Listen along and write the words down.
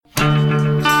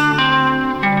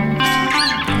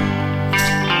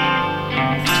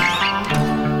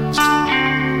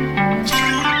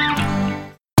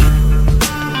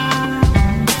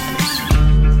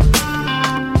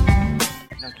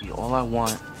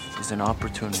is an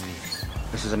opportunity.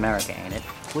 This is America, ain't it?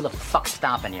 Who the fuck's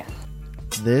stopping you?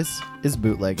 This is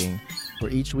Bootlegging,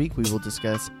 where each week we will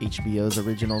discuss HBO's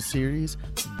original series,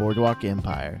 Boardwalk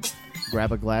Empire.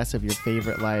 Grab a glass of your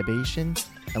favorite libation,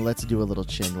 and let's do a little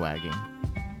chin wagging.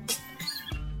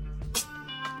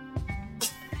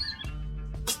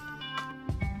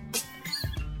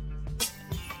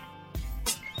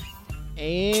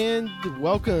 And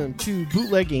welcome to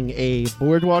Bootlegging, a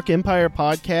Boardwalk Empire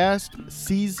podcast,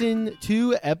 Season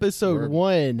 2, Episode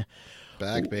 1.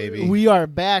 Back, baby. We are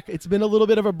back. It's been a little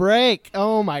bit of a break.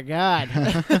 Oh, my God.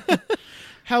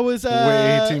 How was...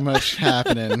 way too much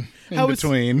happening in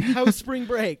between. How was spring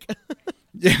break?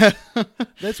 Yeah.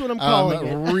 That's what I'm calling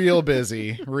it. Real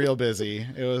busy.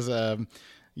 It was, I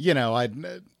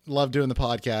love doing the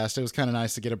podcast. It was kind of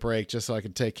nice to get a break just so I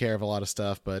could take care of a lot of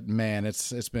stuff. But, man,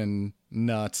 it's been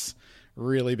nuts.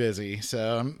 Really busy.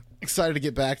 So I'm excited to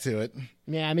get back to it.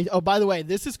 Yeah, I mean, oh, by the way,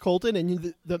 this is Colton,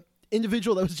 and the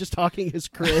individual that was just talking is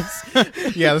Chris.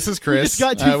 Yeah, this is Chris. We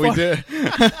just got too far. We did.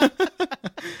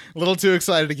 A little too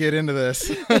excited to get into this.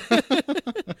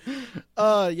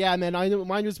 Yeah, man, I know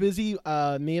mine was busy.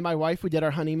 Me and my wife, we did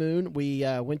our honeymoon. We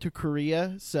went to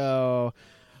Korea, so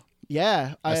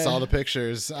yeah. I saw the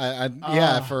pictures.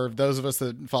 Yeah, for those of us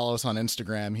that follow us on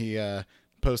Instagram, he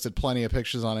posted plenty of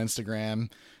pictures on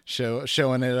Instagram.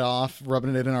 Showing it off,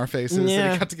 rubbing it in our faces. Yeah.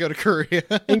 And he got to go to Korea.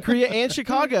 In Korea and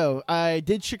Chicago. I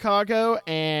did Chicago,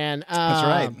 and that's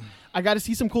right. I got to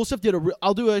see some cool stuff.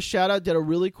 I'll do a shout out. Did a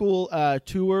really cool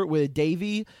tour with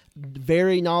Davey.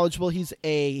 Very knowledgeable. He's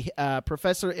a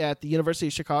professor at the University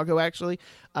of Chicago. Actually,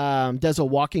 does a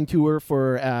walking tour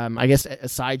for I guess a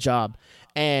side job.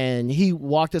 And he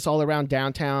walked us all around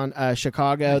downtown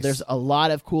Chicago. Nice. There's a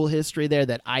lot of cool history there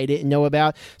that I didn't know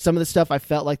about. Some of the stuff I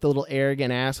felt like the little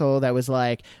arrogant asshole that was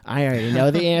like, I already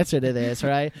know the answer to this,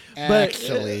 right?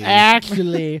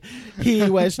 Actually, he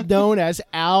was known as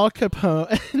Al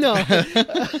Capone.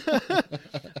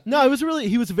 No,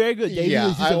 he was very good. Davey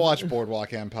I watch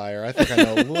Boardwalk Empire. I think I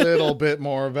know a little bit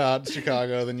more about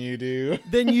Chicago than you do.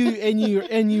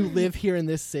 You live here in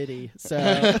this city,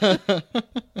 so.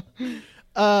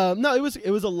 No, it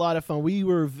was a lot of fun. We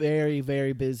were very,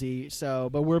 very busy.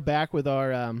 But we're back with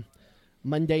our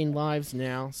mundane lives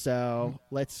now. So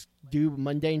let's do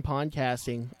mundane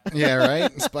podcasting. Yeah,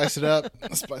 right. Spice it up.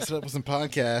 Spice it up with some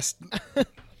podcast.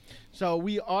 So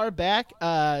we are back.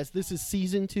 This is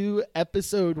Season 2,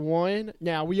 Episode 1.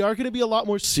 Now, we are going to be a lot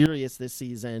more serious this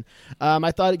season.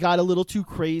 I thought it got a little too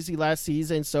crazy last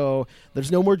season, so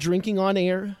there's no more drinking on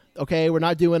air. Okay, we're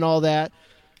not doing all that.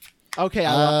 Okay,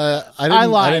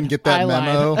 I didn't get that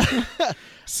memo,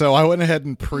 so I went ahead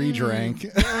and pre-drank.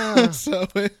 So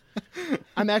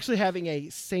I'm actually having a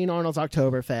St. Arnold's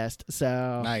Oktoberfest,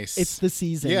 so nice. It's the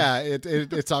season. Yeah,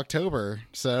 it's October,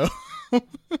 so.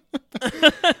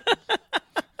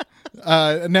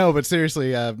 No, but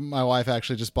seriously, my wife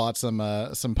actually just bought some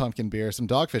pumpkin beer, some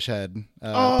Dogfish Head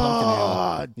pumpkin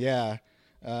ale. Yeah.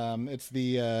 It's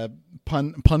the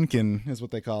pumpkin is what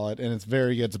they call it, and it's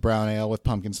very good. It's brown ale with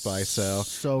pumpkin spice.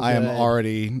 So I am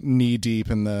already knee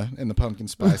deep in the pumpkin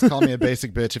spice. Call me a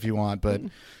basic bitch if you want, but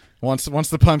once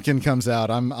the pumpkin comes out,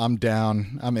 I'm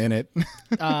down. I'm in it.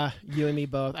 You and me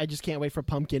both. I just can't wait for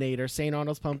Pumpkinator, St.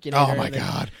 Arnold's Pumpkinator. Oh my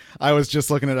God! I was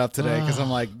just looking it up today because I'm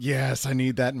like, yes, I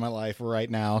need that in my life right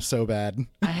now, so bad.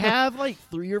 I have like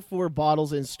 3 or 4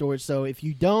 bottles in storage, so if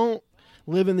you don't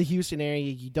live in the Houston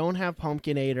area, you don't have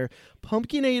Pumpkinator.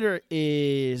 Pumpkinator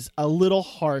is a little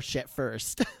harsh at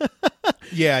first.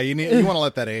 Yeah, you want to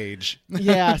let that age.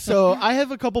 Yeah, so I have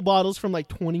a couple bottles from like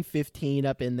 2015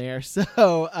 up in there, so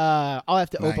I'll have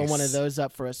to open one of those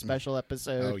up for a special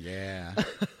episode. Oh yeah.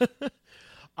 All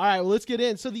right, well, let's get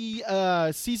in. So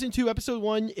the Season 2, Episode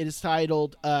 1, it is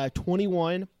titled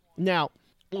 21. Now,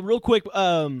 real quick,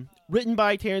 written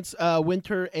by Terrence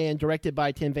Winter and directed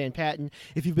by Tim Van Patten.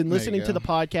 If you've been listening to the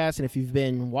podcast and if you've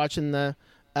been watching the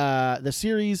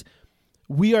series,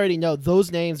 we already know those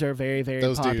names are very, very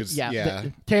popular. Dudes,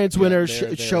 Terrence Winter,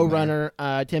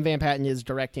 showrunner. Tim Van Patten is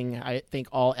directing, I think,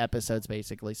 all episodes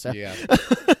basically. So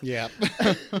yeah.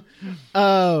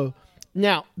 Oh.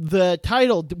 Now, the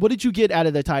title, what did you get out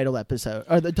of the title episode?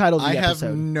 Or the title of the episode? I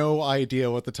have no idea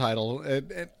what the title...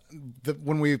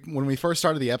 when we first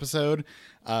started the episode,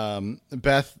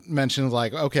 Beth mentioned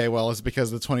like, okay, well, it's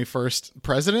because of the 21st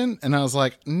president, and I was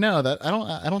like, no,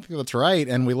 I don't think that's right.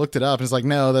 And we looked it up, and it's like,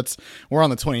 no, we're on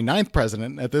the 29th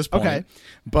president at this point. Okay,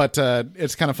 but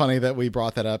it's kind of funny that we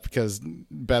brought that up because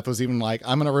Beth was even like,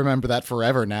 I'm gonna remember that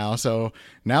forever now. So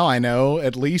now I know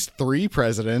at least 3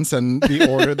 presidents and the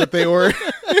order that they were.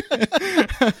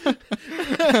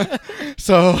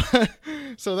 So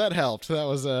So that helped. That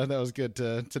was good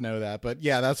to know that. But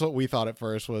yeah, that's what we thought at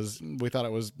first. We thought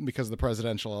it was because of the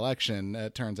presidential election.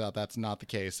 It turns out that's not the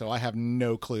case. So I have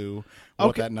no clue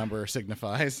what that number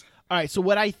signifies. All right, so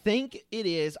what I think it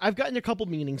is, I've gotten a couple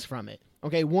meanings from it.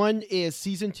 Okay, one is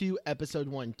season 2, episode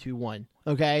 121.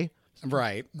 Okay,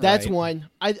 right. That's one.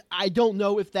 I don't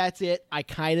know if that's it. I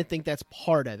kind of think that's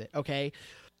part of it. Okay,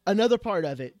 another part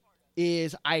of it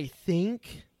is I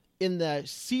think in the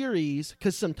series,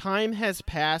 because some time has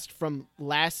passed from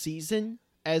last season,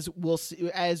 as we'll see,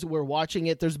 as we're watching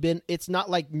it, it's not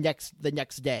like the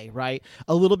next day, right?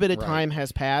 A little bit of time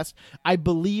has passed. I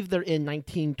believe they're in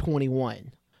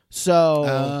 1921. So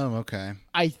okay.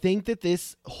 I think that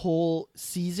this whole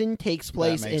season takes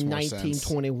place in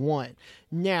 1921. Sense.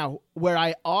 Now, where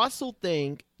I also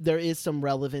think there is some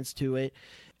relevance to it.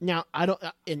 Now,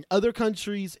 in other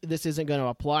countries, this isn't going to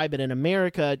apply, but in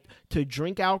America, to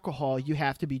drink alcohol, you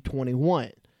have to be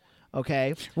 21.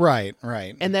 Okay. Right.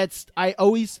 And that's, I'm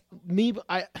trying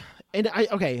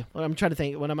to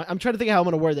think I'm trying to think how I'm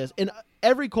going to word this. In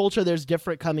every culture, there's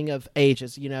different coming of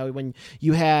ages, when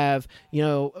you have,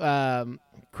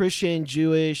 Christian,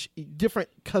 Jewish, different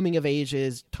coming of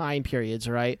ages, time periods.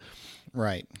 Right.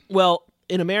 Well,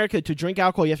 in America, to drink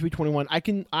alcohol, you have to be 21.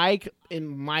 In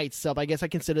myself, I guess I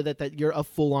consider that you're a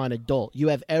full-on adult. You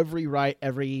have every right,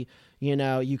 you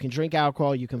can drink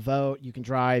alcohol, you can vote, you can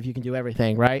drive, you can do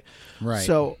everything, right? Right.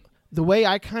 So the way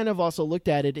I kind of also looked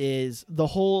at it is the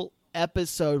whole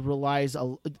episode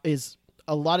is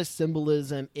a lot of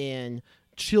symbolism in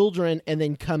children and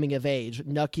then coming of age.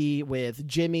 Nucky with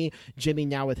Jimmy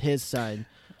now with his son.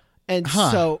 And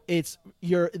so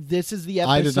this is the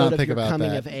episode of your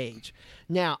coming of age.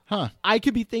 Now, I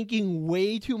could be thinking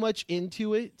way too much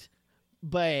into it,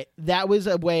 but that was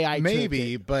a way I took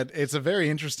it. But it's a very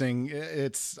interesting.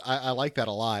 I like that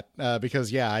a lot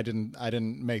because I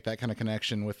didn't make that kind of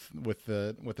connection with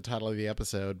the title of the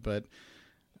episode. But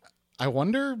I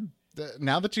wonder,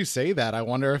 now that you say that, I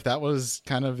wonder if that was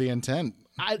kind of the intent.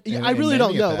 I really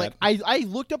don't know. Like I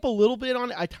looked up a little bit on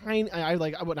it. I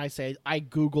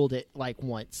Googled it like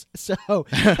once. So,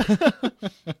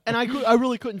 and I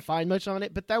really couldn't find much on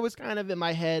it, but that was kind of in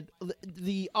my head.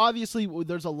 Obviously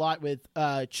there's a lot with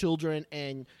children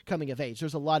and coming of age.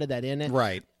 There's a lot of that in it.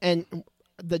 Right. And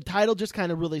the title just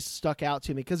kind of really stuck out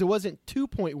to me because it wasn't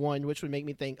 2.1, which would make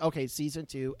me think, okay, season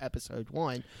 2, episode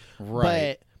 1.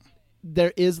 Right. But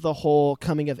there is the whole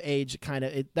coming of age kind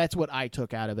of. That's what I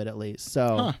took out of it, at least.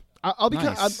 So I'll be.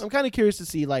 Nice. I'm kind of curious to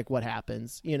see like what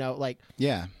happens.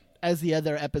 As the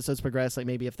other episodes progress, like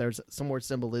maybe if there's some more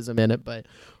symbolism in it, but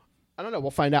I don't know. We'll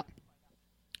find out.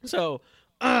 So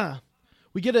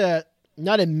we get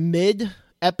not a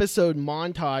mid-episode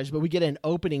montage, but we get an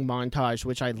opening montage,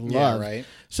 which I love. Yeah, right.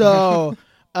 So.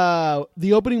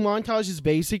 The opening montage is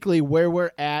basically where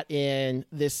we're at in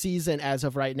this season as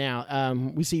of right now.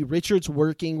 We see Richard's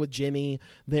working with Jimmy.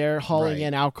 They're hauling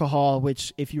in alcohol,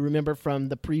 which if you remember from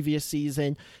the previous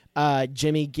season,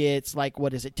 Jimmy gets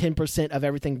 10% of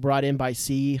everything brought in by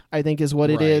sea, I think is what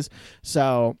it is.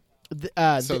 So,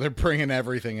 so they're bringing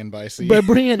everything in by sea. They're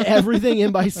bringing everything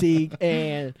in by sea,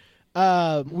 and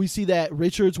we see that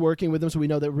Richard's working with them, so we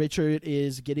know that Richard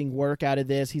is getting work out of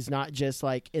this. He's not just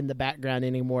in the background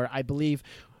anymore. I believe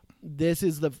this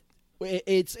is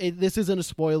this isn't a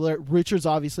spoiler. Richard's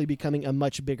obviously becoming a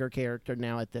much bigger character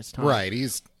now at this time. Right.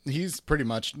 He's pretty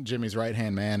much Jimmy's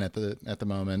right-hand man at the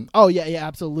moment. Oh yeah,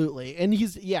 absolutely. And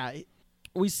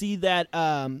we see that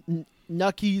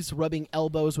Nucky's rubbing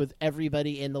elbows with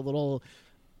everybody in the little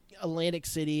Atlantic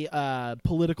City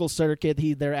political circuit.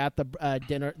 They're at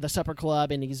the supper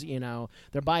club, and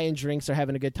they're buying drinks, they're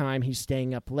having a good time. He's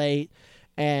staying up late,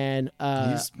 and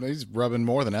he's rubbing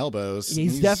more than elbows.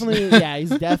 He's definitely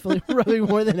rubbing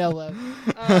more than elbows.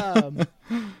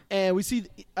 And we see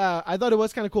I thought it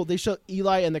was kind of cool. They show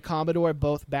Eli and the Commodore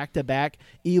both back to back.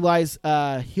 Eli's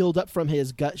healed up from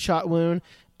his gut shot wound,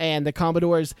 and the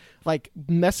Commodore's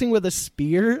messing with a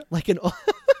spear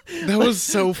That was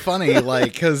so funny,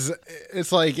 because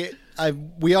it's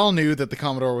we all knew that the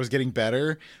Commodore was getting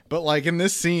better, but in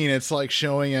this scene, it's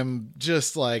showing him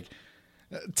just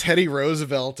Teddy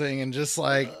Roosevelting and just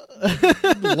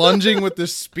lunging with the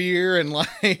spear, and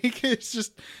it's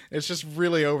just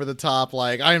really over the top.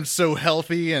 I am so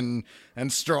healthy and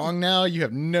strong now. You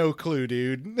have no clue,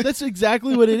 dude. That's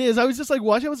exactly what it is. I was just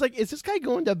watching. I was like, is this guy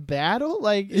going to battle?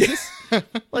 Is this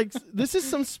this is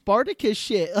some Spartacus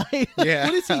shit? Yeah.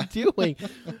 What is he doing?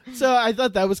 So I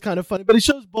thought that was kind of funny. But it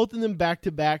shows both of them back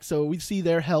to back, so we see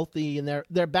they're healthy and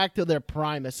they're back to their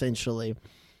prime essentially.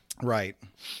 Right.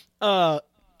 So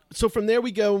from there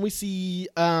we go and we see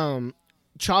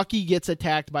Chalky gets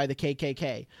attacked by the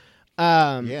KKK.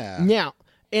 Yeah. Now,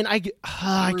 and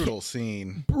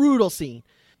brutal scene.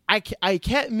 I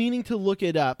kept meaning to look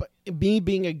it up. Me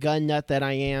being a gun nut that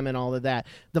I am, and all of that.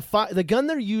 The gun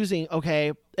they're using,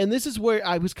 okay, and this is where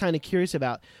I was kind of curious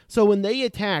about. So when they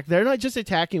attack, they're not just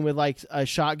attacking with like a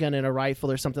shotgun and a rifle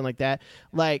or something like that.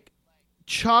 Like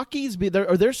Chalky's,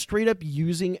 they're straight up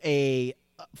using a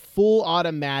full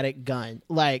automatic gun,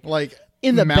 like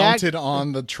in the mounted back,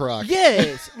 on the truck.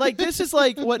 Yes, like this is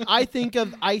like what I think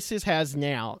of ISIS has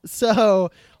now. So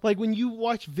like when you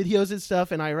watch videos and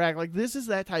stuff in Iraq, like this is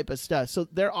that type of stuff. So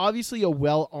they're obviously a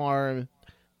well-armed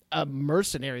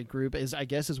mercenary group, I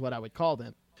guess is what I would call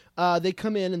them. They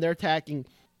come in and they're attacking.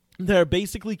 They're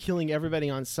basically killing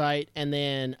everybody on sight, and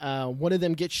then one of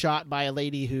them gets shot by a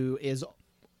lady who is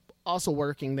also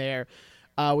working there.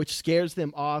 Which scares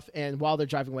them off, and while they're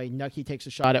driving away, Nucky takes a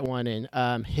shot at one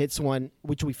and hits one,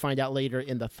 which we find out later,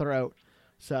 in the throat.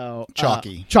 So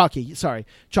Chalky takes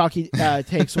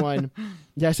one.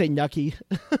 Did I say Nucky?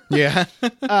 Yeah.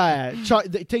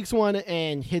 Takes one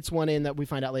and hits one in that we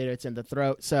find out later it's in the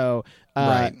throat. So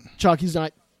right. Chalky's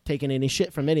not taking any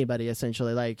shit from anybody,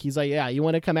 essentially. Like he's like, yeah, you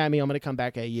want to come at me, I'm going to come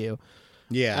back at you.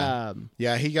 Yeah.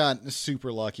 Yeah, he got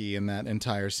super lucky in that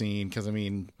entire scene because, I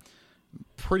mean,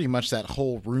 pretty much that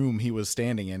whole room he was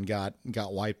standing in got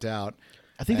wiped out.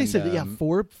 I think they said that,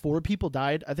 four people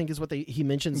died, I think is what he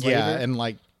mentions later. Yeah, and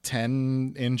like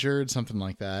 10 injured, something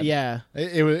like that. Yeah.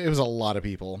 It was a lot of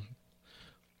people.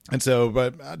 And so,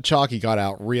 but Chalky got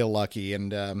out real lucky,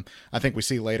 and I think we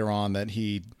see later on that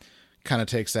he kind of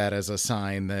takes that as a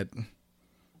sign that,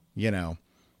 you know,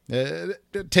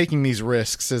 taking these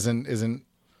risks isn't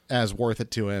as worth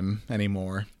it to him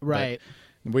anymore. Right.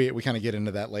 But we kind of get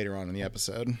into that later on in the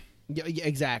episode. Yeah,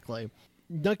 exactly.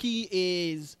 Nucky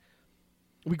is...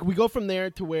 We go from there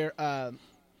to where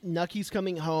Nucky's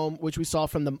coming home, which we saw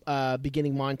from the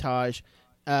beginning montage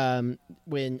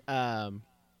when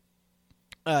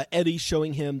Eddie's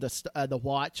showing him the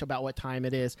watch about what time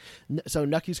it is. So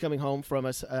Nucky's coming home from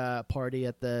a party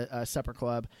at the supper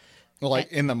club.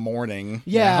 Like in the morning.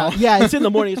 Yeah, yeah, it's in the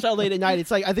morning. It's not late at night.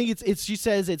 It's like, I think it's she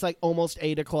says it's like almost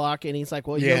 8 o'clock, and he's like,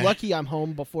 well, you're lucky I'm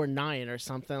home before 9 or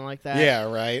something like that.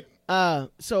 Yeah, right.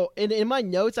 So in my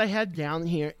notes I had down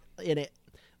here in it,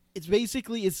 it's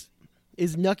basically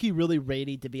is Nucky really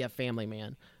ready to be a family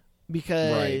man?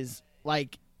 Because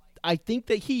like I think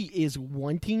that he is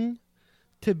wanting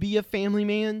to be a family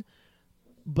man,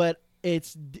 but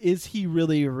is he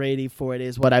really ready for it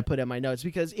is what I put in my notes.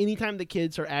 Because anytime the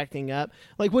kids are acting up,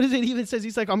 like what does it even says?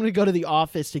 He's like, I'm going to go to the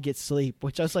office to get sleep,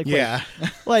 which I was like, yeah,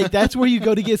 like that's where you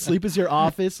go to get sleep is your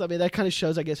office. I mean, that kind of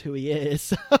shows, I guess, who he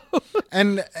is.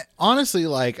 And honestly,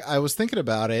 like I was thinking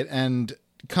about it, and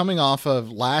coming off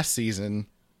of last season,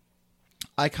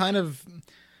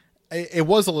 it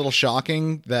was a little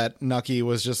shocking that Nucky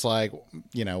was just like,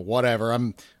 you know, whatever,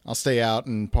 I'll stay out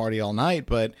and party all night.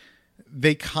 But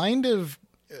they kind of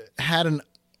had an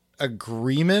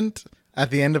agreement at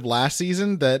the end of last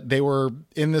season that they were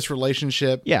in this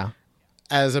relationship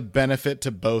as a benefit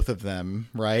to both of them,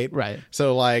 right? Right.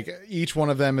 So like each one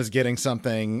of them is getting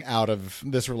something out of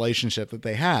this relationship that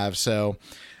they have. So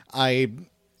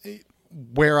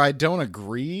where I don't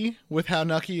agree with how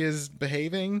Nucky is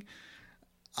behaving,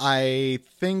 I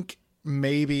think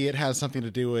maybe it has something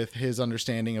to do with his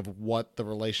understanding of what the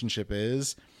relationship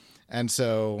is. And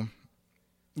so,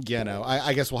 you know,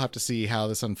 I guess we'll have to see how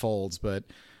this unfolds, but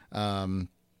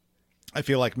I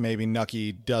feel like maybe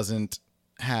Nucky doesn't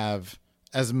have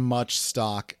as much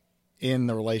stock in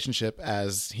the relationship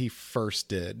as he first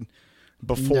did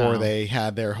before they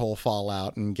had their whole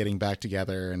fallout and getting back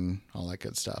together and all that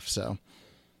good stuff. So,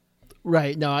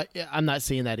 right. No, I'm not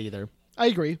seeing that either. I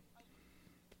agree.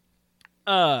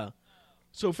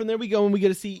 So from there we go and we get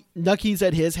to see Nucky's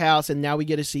at his house, and now we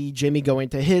get to see Jimmy going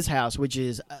to his house, which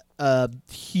is a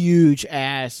huge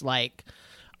ass, like,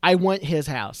 I want his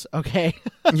house, okay?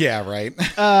 Yeah, right.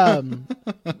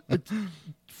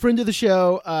 Friend of the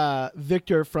show,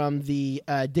 Victor from the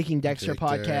Dicking Dexter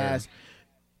podcast,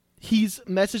 he's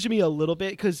messaging me a little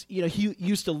bit because, you know, he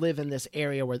used to live in this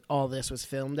area where all this was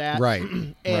filmed at. Right.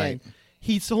 And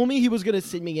he told me he was going to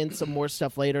send me in some more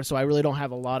stuff later, so I really don't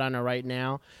have a lot on it right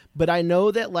now. But I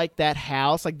know that, like, that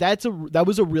house, like, that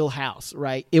was a real house,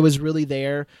 right? It was really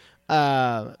there.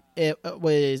 It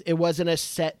wasn't a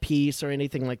set piece or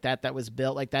anything like that was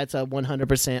built. Like, that's a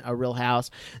 100% a real house.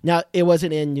 Now, it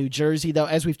wasn't in New Jersey, though.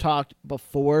 As we've talked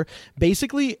before,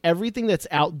 basically everything that's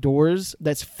outdoors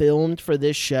that's filmed for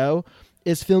this show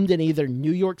is filmed in either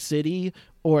New York City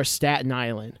or Staten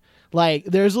Island. Like,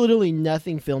 there's literally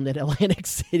nothing filmed in Atlantic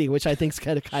City, which I think is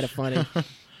kind of funny.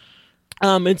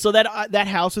 And so that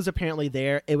house is apparently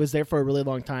there. It was there for a really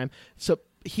long time. So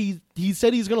he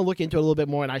said he's going to look into it a little bit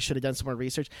more, and I should have done some more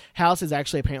research. House is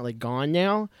actually apparently gone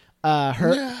now.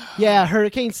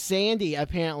 Hurricane Sandy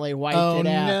apparently wiped it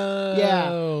out. No.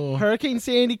 Yeah, Hurricane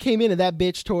Sandy came in and that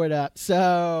bitch tore it up.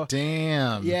 So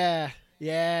damn.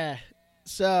 Yeah.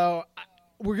 So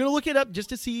we're gonna look it up just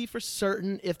to see for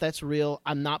certain if that's real.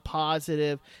 I'm not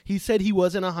positive. He said he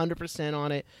wasn't 100%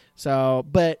 on it. So,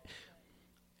 but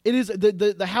it is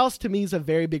the house to me is a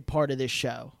very big part of this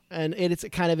show, and it's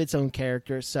kind of its own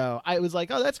character. So I was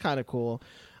like, oh, that's kind of cool.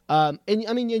 And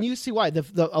I mean, and you see why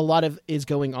a lot of is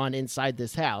going on inside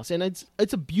this house, and it's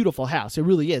a beautiful house. It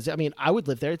really is. I mean, I would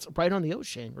live there. It's right on the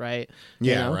ocean, right?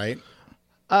 Yeah, you know?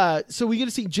 right. So we get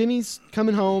to see Jimmy's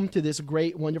coming home to this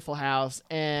great, wonderful house,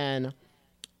 and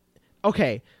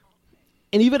okay,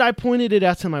 and even I pointed it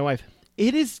out to my wife.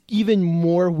 It is even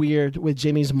more weird with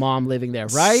Jimmy's mom living there,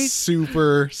 right?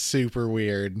 Super, super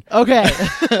weird. Okay.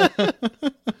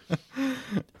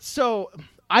 So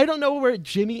I don't know where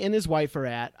Jimmy and his wife are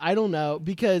at. I don't know,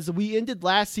 because we ended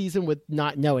last season with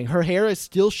not knowing. Her hair is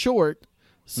still short,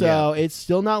 so it's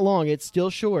still not long. It's still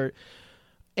short.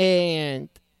 And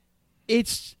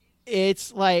it's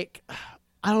like,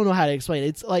 I don't know how to explain it.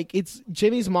 It's like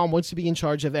Jimmy's mom wants to be in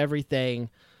charge of everything,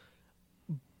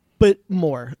 but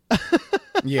more.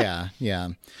 Yeah.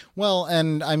 Well,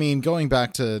 and I mean, going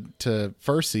back to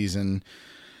first season,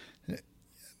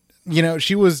 you know,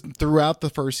 she was throughout the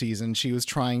first season, she was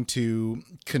trying to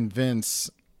convince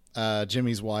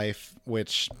Jimmy's wife,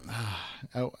 which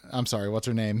I'm sorry, what's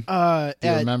her name? Do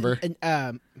you remember?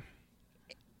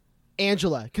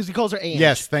 Angela, because he calls her Ange.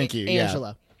 Yes, thank you.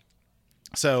 Angela. Yeah.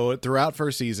 So throughout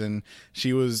first season,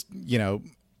 she was, you know,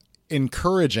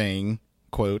 encouraging,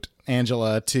 quote,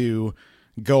 Angela to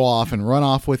go off and run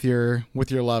off with your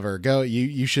lover. Go,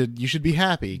 you should be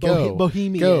happy. Go,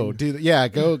 Bohemian. Go do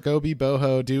go be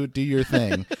boho. Do your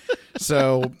thing.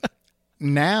 So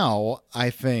now I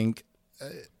think,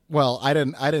 well, I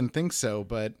didn't think so,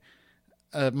 but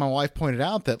my wife pointed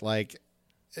out that like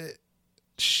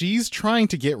she's trying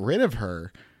to get rid of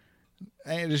her.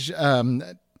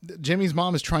 Jimmy's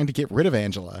mom is trying to get rid of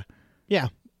Angela. Yeah.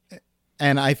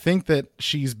 And I think that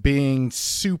she's being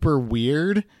super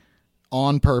weird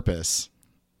on purpose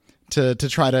to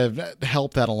try to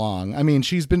help that along. I mean,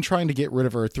 she's been trying to get rid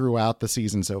of her throughout the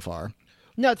season so far.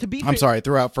 Now, to be I'm sorry,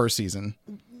 throughout first season.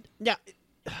 Yeah,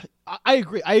 I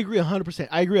agree. I agree 100%.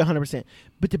 I agree 100%.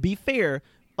 But to be fair,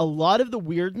 a lot of the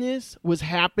weirdness was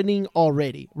happening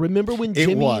already. Remember when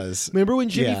Jimmy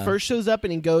Yeah. first shows up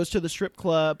and he goes to the strip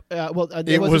club? It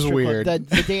was weird. Club,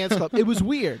 the dance club. It was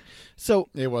weird. So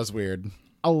it was weird.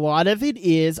 A lot of it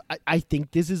is, I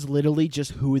think this is literally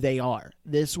just who they are.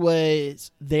 This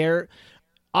was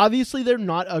obviously they're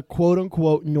not a quote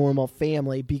unquote normal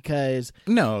family, because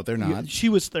no, they're not. She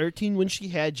was 13 when she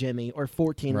had Jimmy, or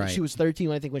 14. Right. She was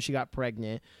 13, I think, when she got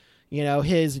pregnant. You know,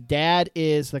 his dad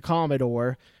is the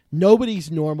Commodore. Nobody's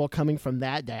normal coming from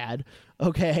that dad.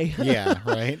 Okay. Yeah,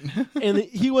 right. And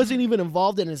he wasn't even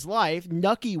involved in his life.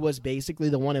 Nucky was basically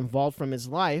the one involved from his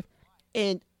life.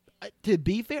 And to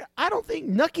be fair, I don't think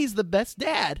Nucky's the best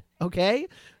dad. Okay.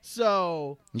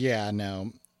 So. Yeah,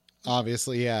 no.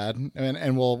 Obviously, yeah.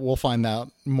 And we'll find out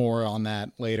more on that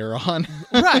later on.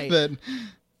 Right.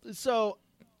 So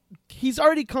he's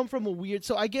already come from a weird.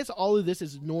 So I guess all of this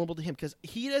is normal to him, because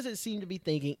he doesn't seem to be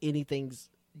thinking anything's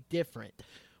different.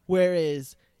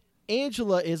 Whereas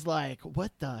Angela is like,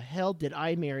 what the hell did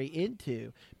I marry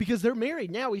into? Because they're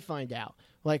married now, we find out.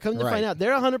 Like, come to find out,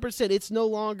 they're 100%. It's no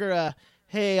longer a,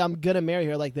 hey, I'm going to marry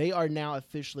her. Like, they are now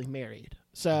officially married.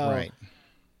 So, right.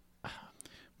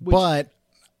 But,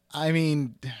 I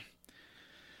mean,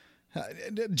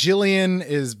 Jillian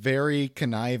is very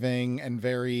conniving and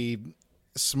very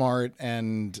smart,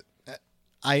 and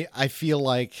I feel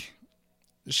like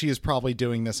she is probably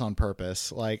doing this on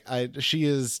purpose. Like, she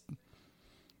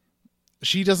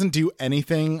doesn't do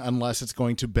anything unless it's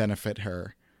going to benefit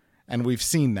her. And we've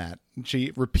seen that.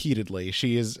 She repeatedly,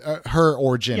 she is her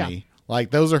or Jimmy. Yeah.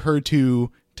 Like, those are her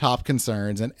two top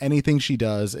concerns, and anything she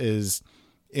does is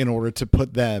in order to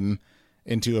put them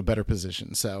into a better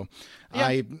position. So yeah,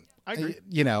 I agree.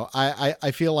 You know,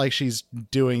 I feel like she's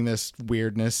doing this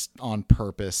weirdness on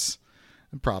purpose,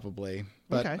 probably,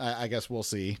 but okay. I guess we'll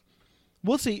see.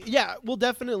 We'll see. Yeah, we'll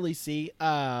definitely see.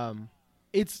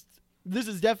 This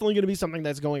is definitely going to be something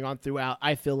that's going on throughout.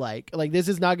 I feel like this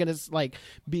is not going to like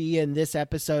be in this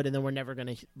episode and then we're never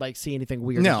going to like see anything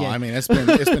weird. No, again. I mean it's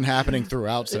been happening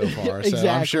throughout so far. Exactly. So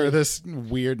I'm sure this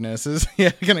weirdness is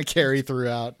going to carry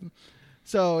throughout.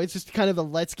 So it's just kind of a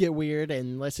let's get weird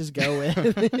and let's just go with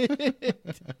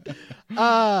it.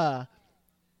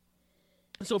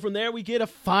 So from there, we get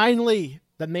finally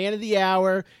the man of the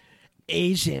hour,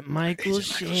 Agent Michael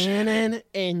Shannon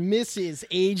and Mrs.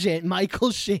 Agent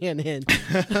Michael Shannon.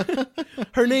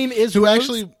 Her name is Who Rose.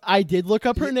 actually- I did look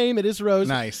up her name. It is Rose.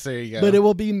 Nice. There you go. But it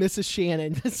will be Mrs.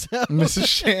 Shannon. So. Mrs.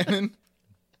 Shannon.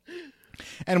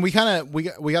 And we got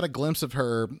a glimpse of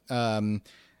her, and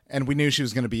we knew she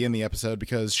was going to be in the episode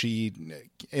because she,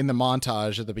 in the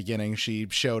montage at the beginning, she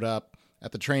showed up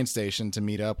at the train station to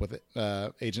meet up with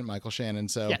Agent Michael Shannon.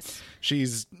 So Yes.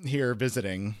 she's here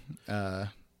visiting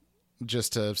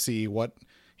just to see what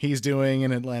he's doing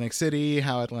in Atlantic City,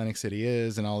 how Atlantic City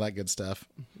is, and all that good stuff.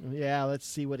 Yeah, let's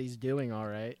see what he's doing. All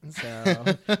right. So.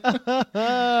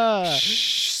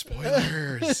 Shh,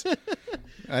 spoilers.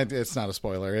 It's not a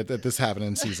spoiler. This happened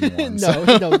in season 1.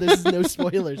 No, this is no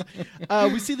spoilers.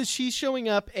 We see that she's showing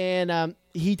up, and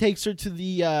he takes her to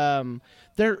the.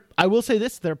 I will say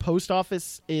this: their post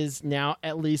office is now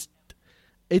at least.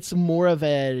 It's more of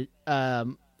a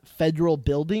federal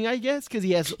building, I guess, because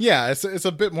he has. Yeah, it's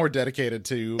a bit more dedicated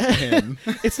to him.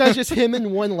 It's not just him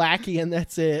and one lackey, and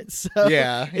that's it. So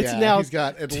it's now he's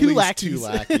got at two least 2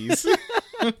 lackeys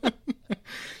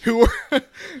who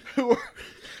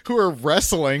are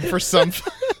wrestling for some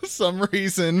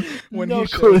reason when No he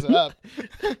shows clue. up.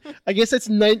 I guess that's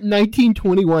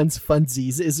 1921's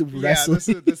funsies is wrestling.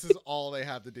 Yeah, this is all they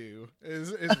have to do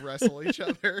is wrestle each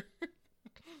other.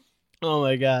 Oh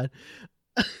my god.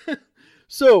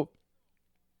 So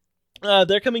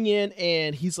they're coming in,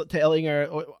 and he's telling her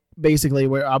basically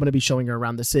where I'm going to be showing her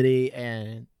around the city,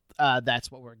 and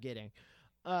that's what we're getting.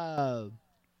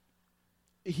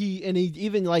 He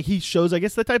even like he shows, I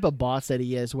guess, the type of boss that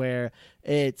he is, where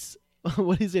it's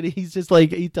what is it? He's just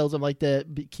like, he tells them like to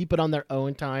keep it on their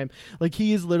own time. Like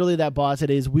he is literally that boss that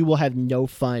is, we will have no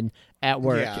fun at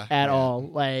work at all.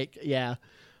 Like, yeah.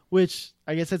 Which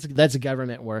I guess that's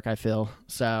government work, I feel.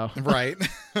 So Right.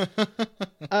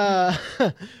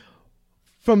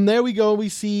 From there we go. We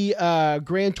see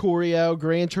Gran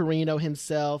Torino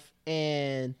himself,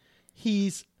 and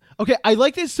he's okay. I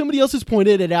like that somebody else has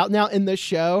pointed it out now in the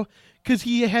show, because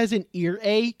he has an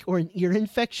earache or an ear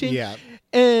infection. Yeah.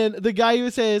 And the guy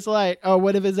who says like, "Oh,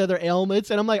 what of his other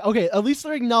ailments?" And I'm like, okay, at least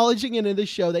they're acknowledging it in the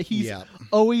show that he's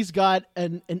always got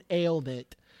an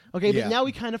ailment. Okay, but now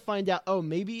we kind of find out, oh,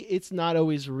 maybe it's not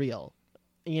always real.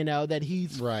 You know, that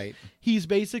he's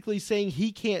basically saying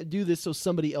he can't do this, so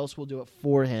somebody else will do it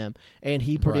for him, and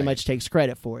he pretty much takes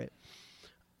credit for it.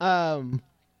 And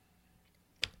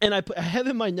I have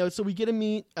in my notes, so we get to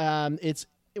meet.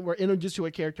 We're introduced to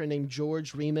a character named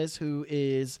George Remus, who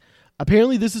is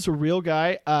apparently this is a real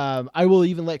guy. I will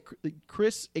even let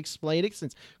Chris explain it,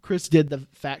 since Chris did the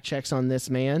fact checks on this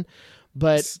man.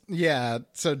 But yeah,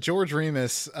 so George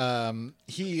Remus,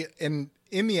 he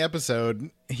in the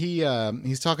episode,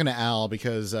 he's talking to Al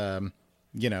because Gran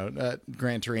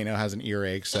Torino has an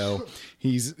earache, so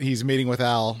he's meeting with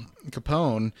Al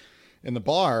Capone in the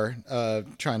bar,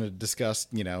 trying to discuss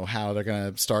how they're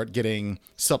gonna start getting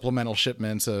supplemental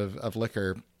shipments of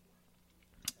liquor.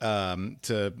 I mean,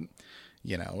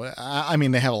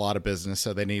 they have a lot of business,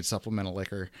 so they need supplemental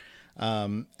liquor.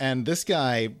 And this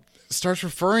guy starts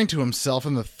referring to himself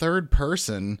in the third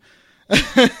person,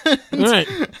 right,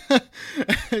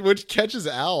 which catches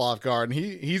Al off guard, and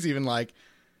he's even like,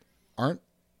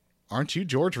 aren't you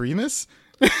George Remus?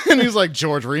 And he's like,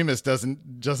 George Remus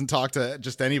doesn't talk to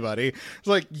just anybody. It's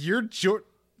like, you're George.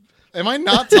 Am I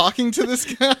not talking to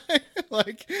this guy?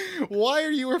 Like, why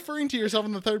are you referring to yourself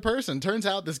in the third person? Turns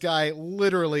out this guy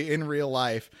literally in real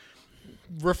life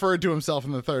referred to himself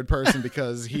in the third person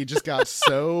because he just got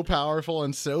so powerful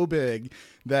and so big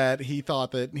that he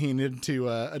thought that he needed to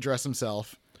address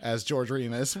himself as George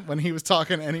Remus when he was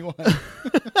talking to anyone.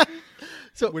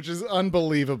 Which is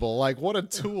unbelievable. Like, what a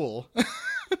tool.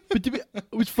 But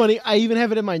it's funny, I even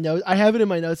have it in my notes. I have it in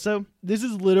my notes. So this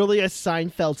is literally a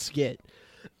Seinfeld skit.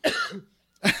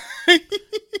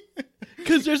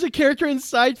 Because there's a character in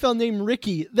Seinfeld named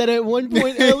Ricky that at one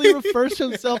point Ellie refers to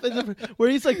himself as where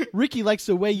he's like, Ricky likes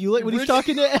the way you look. When he's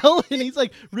talking to Ellen, he's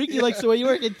like, Ricky likes the way you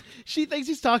work. And she thinks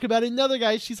he's talking about another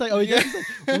guy. She's like, oh, he does? He's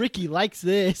like, Ricky likes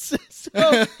this.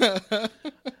 So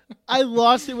I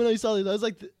lost it when I saw this. I was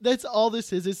like, that's all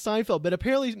this is Seinfeld. But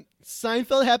apparently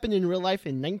Seinfeld happened in real life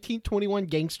in 1921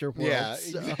 gangster world. Yeah.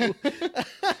 So.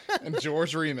 And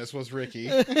George Remus was Ricky.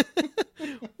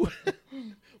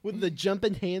 With the jump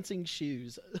enhancing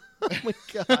shoes. Oh my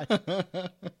god.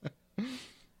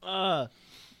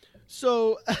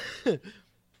 So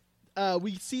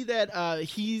we see that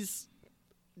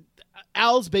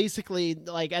Al's basically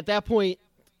like at that point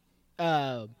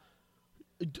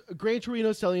Gran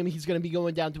Torino's telling him he's going to be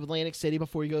going down to Atlantic City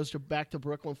before he goes back to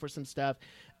Brooklyn for some stuff.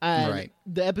 And Right.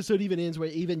 the episode even ends where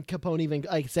even Capone even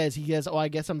says he goes, "Oh, I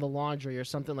guess I'm the laundry" or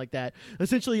something like that,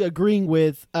 essentially agreeing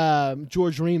with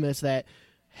George Remus that,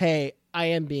 hey, I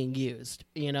am being used.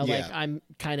 Like Yeah. I'm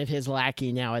kind of his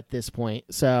lackey now at this point.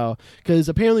 So because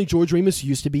apparently George Remus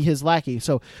used to be his lackey.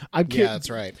 So Yeah, that's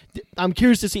right. I'm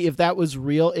curious to see if that was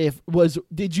real.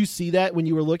 Did you see that when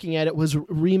you were looking at it? Was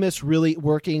Remus really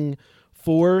working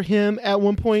for him at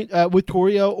one point with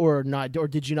Torrio or not? Or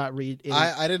did you not read it?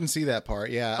 I didn't see that part.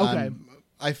 Yeah. Okay.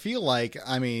 I feel like,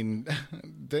 I mean,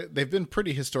 they've been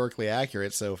pretty historically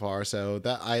accurate so far, so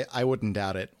that I wouldn't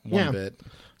doubt it one bit.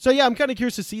 So yeah, I'm kind of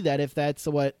curious to see that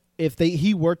if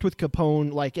he worked with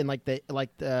Capone like in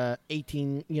the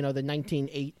 18 the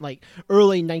 19 like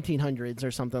early 1900s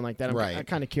or something like that. I'm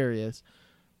kind of curious.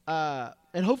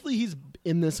 And hopefully he's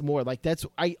in this more. Like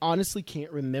I honestly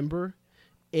can't remember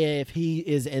if he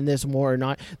is in this more or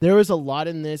not. There was a lot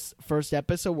in this first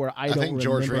episode where I don't think remember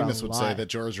George a Remus would say lot. that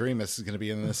George Remus is going to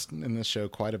be in this show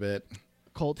quite a bit.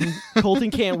 Colton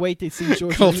can't wait to see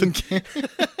George Colton Remus. can't.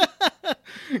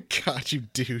 God, you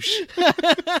douche.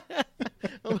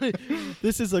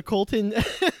 This is a Colton.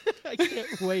 I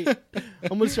can't wait.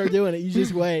 I'm going to start doing it. You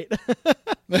just wait.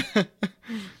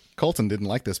 Colton didn't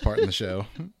like this part in the show.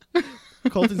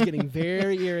 Colton's getting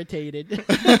very irritated.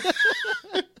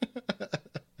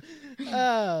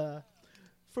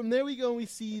 From there we go and we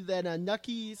see that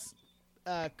Nucky's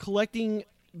collecting.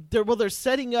 They're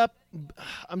setting up.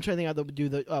 I'm trying to think how to do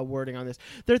the wording on this.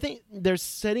 They're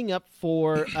setting up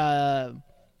for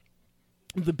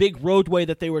the big roadway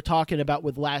that they were talking about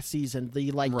with last season.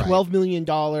 The $12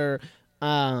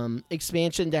 million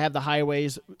expansion to have the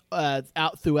highways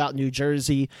out throughout New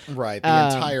Jersey. Right. The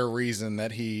entire reason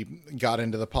that he got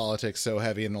into the politics so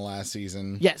heavy in the last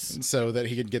season. Yes. So that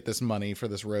he could get this money for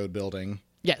this road building.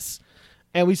 Yes.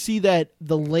 And we see that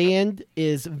the land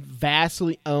is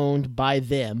vastly owned by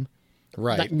them.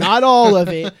 Right. Not all of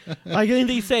it. Like I think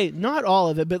they say not all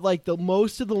of it, but like the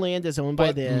most of the land is owned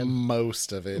by them.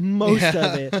 Most of it. Most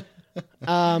of it.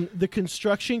 The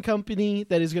construction company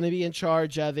that is going to be in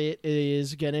charge of it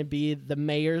is going to be the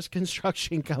mayor's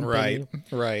construction company.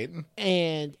 Right.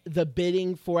 And the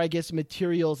bidding for, I guess,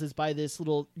 materials is by this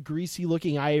little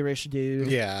greasy-looking Irish dude.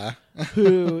 Yeah.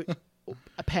 Who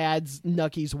pads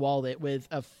Nucky's wallet with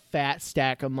a fat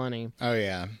stack of money. Oh,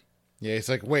 yeah. Yeah, he's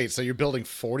like, wait, so you're building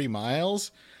 40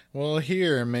 miles? Well,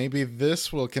 here, maybe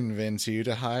this will convince you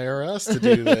to hire us to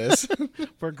do this.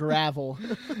 For gravel.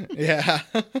 Yeah.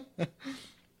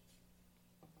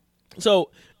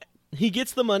 So he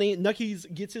gets the money. Nucky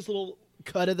gets his little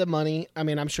cut of the money. I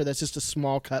mean, I'm sure that's just a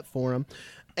small cut for him.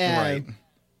 And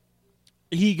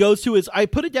he goes to I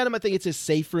put it down in my thing. It's his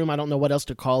safe room. I don't know what else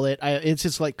to call it. It's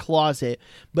his like closet.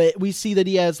 But we see that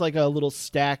he has like a little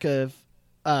stack of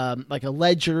like a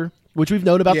ledger, which we've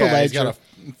known about the ledger. He's got a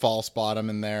false bottom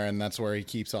in there, and that's where he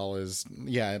keeps all his,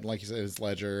 like you said, his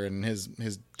ledger and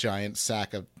his giant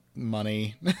sack of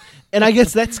money. And I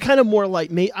guess that's kind of more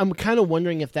like me. I'm kind of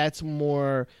wondering if that's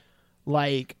more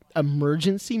like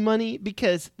emergency money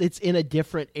because it's in a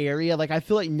different area. Like I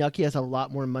feel like Nucky has a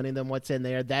lot more money than what's in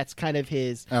there. That's kind of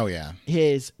his. Oh yeah.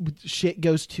 His shit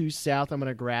goes too south. I'm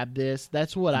gonna grab this.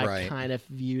 That's what I kind of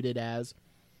viewed it as.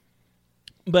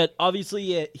 But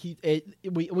obviously,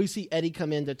 we see Eddie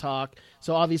come in to talk.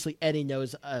 So obviously, Eddie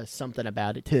knows something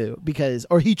about it too,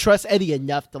 or he trusts Eddie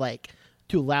enough to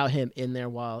allow him in there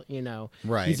while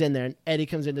he's in there. And Eddie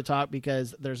comes in to talk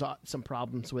because there's some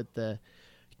problems with the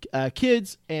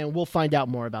kids, and we'll find out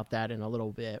more about that in a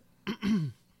little bit.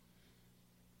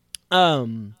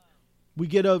 We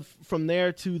get from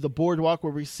there to the boardwalk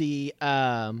where we see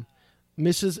Mr.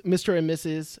 and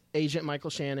Mrs. Agent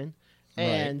Michael Shannon.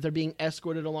 And they're being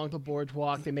escorted along the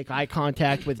boardwalk. They make eye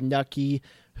contact with Nucky,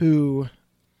 who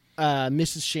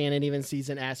Mrs. Shannon even sees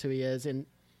and asks who he is. And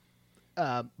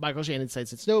Michael Shannon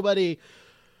says it's nobody,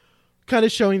 kind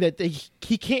of showing that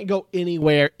he can't go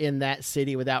anywhere in that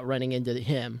city without running into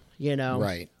him,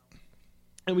 Right.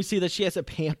 And we see that she has a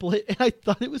pamphlet. And I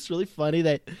thought it was really funny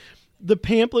that the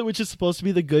pamphlet, which is supposed to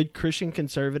be the good Christian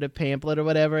conservative pamphlet or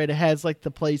whatever, it has like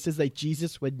the places that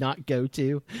Jesus would not go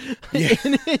to. Yeah.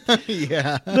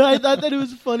 Yeah. But I thought that it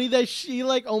was funny that she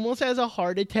like almost has a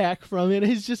heart attack from it.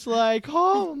 It's just like,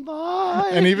 oh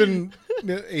my. And even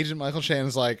Agent Michael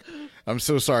Shannon's like, I'm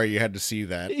so sorry you had to see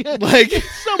that. Yeah, like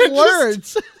some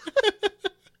words.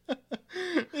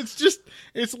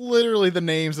 It's literally the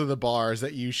names of the bars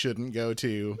that you shouldn't go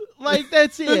to. Like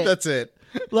that's it. That's it.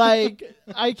 Like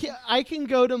I can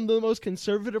go to the most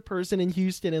conservative person in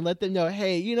Houston and let them know,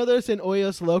 hey, there's an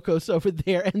Hoyos Locos over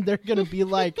there, and they're gonna be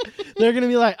like, They're gonna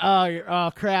be like,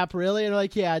 oh crap, really? And they're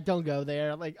like, yeah, don't go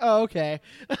there. I'm like, oh, okay.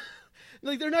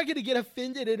 Like, they're not gonna get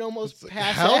offended and almost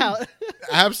pass out.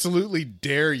 Absolutely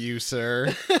dare you,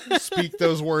 sir, speak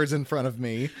those words in front of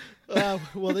me. Well,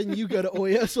 then you go to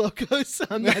Oyos Locos.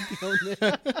 I'm not going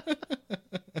there.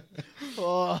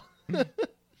 Oh.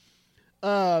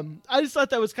 I just thought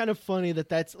that was kind of funny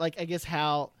that's like, I guess,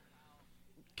 how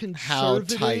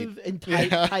conservative and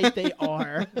tight they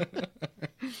are.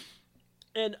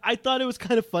 And I thought it was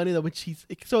kind of funny that when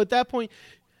so at that point,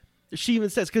 she even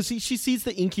says, because she sees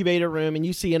the incubator room and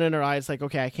you see it in her eyes, like,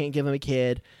 okay, I can't give him a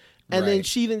kid. And then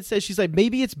she even says, she's like,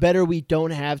 maybe it's better we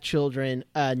don't have children,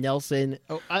 Nelson.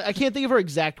 Oh, I can't think of her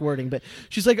exact wording, but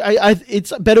she's like,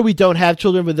 it's better we don't have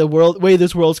children with the way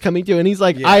this world's coming to. And he's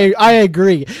like, I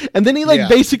agree. And then he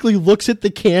basically looks at the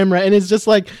camera and is just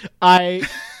like, I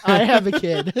have a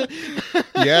kid.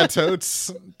 Yeah,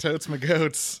 totes my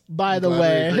goats. By the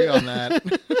way, we agree on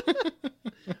that.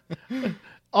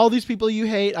 All these people you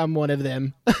hate, I'm one of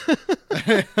them.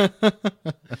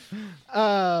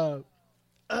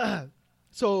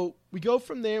 So we go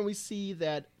from there and we see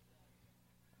that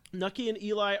Nucky and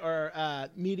Eli are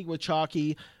meeting with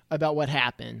Chalky about what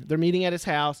happened. They're meeting at his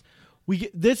house.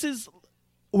 This is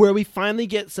where we finally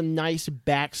get some nice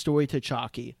backstory to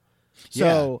Chalky.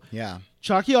 So yeah.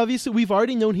 Chalky, obviously, we've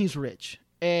already known he's rich,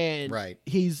 and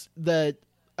he's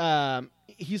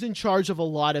he's in charge of a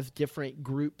lot of different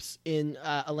groups in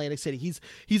Atlantic City.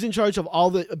 He's in charge of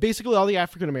basically all the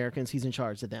African Americans. He's in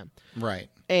charge of them. Right.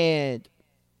 And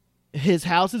his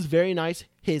house is very nice.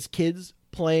 His kids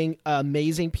playing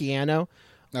amazing piano.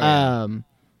 Oh, yeah.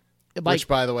 Which,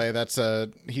 by the way, that's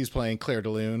he's playing Claire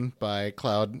de Lune by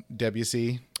Claude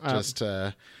Debussy. Just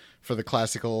for the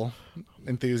classical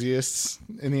enthusiasts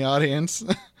in the audience.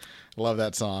 Love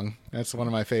that song. That's one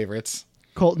of my favorites.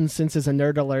 Colton senses a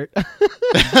nerd alert.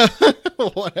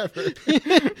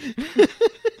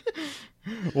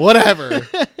 Whatever.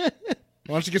 Why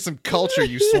don't you get some culture,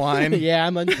 you swine? Yeah,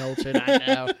 I'm uncultured, I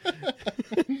know.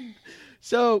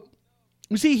 So,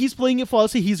 you see, he's playing it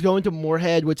flawlessly. He's going to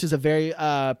Moorhead, which is a very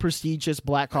prestigious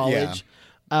black college.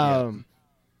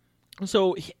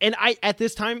 So, and at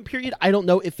this time period, I don't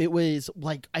know if it was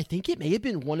like, I think it may have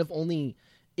been one of only,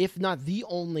 if not the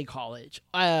only college.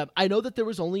 I know that there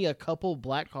was only a couple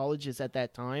black colleges at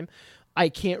that time. I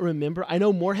can't remember. I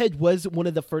know Moorhead was one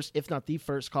of the first, if not the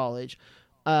first college.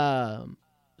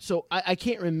 So I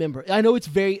can't remember. I know it's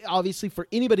very, obviously, for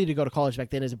anybody to go to college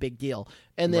back then is a big deal.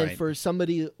 And then for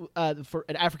somebody, for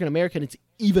an African-American, it's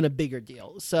even a bigger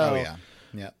deal. So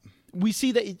we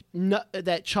see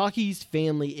that Chalky's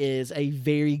family is a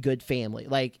very good family.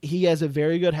 Like, he has a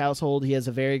very good household. He has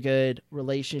a very good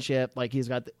relationship. Like, he's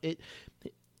got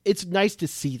it's nice to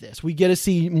see this. We get to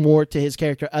see more to his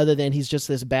character other than he's just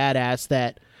this badass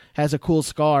that has a cool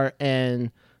scar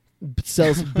and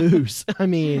sells booze. I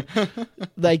mean,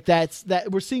 like, that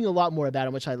we're seeing a lot more about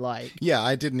him, which I like. Yeah,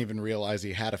 I didn't even realize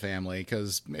he had a family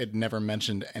because it never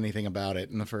mentioned anything about it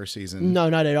in the first season. No,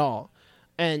 not at all.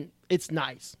 And it's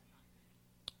nice.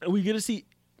 We get to see.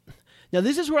 Now,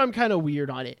 this is where I'm kind of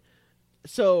weird on it.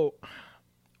 So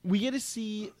we get to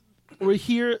see, we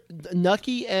hear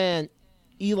Nucky and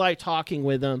Eli talking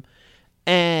with him,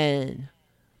 and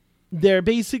they're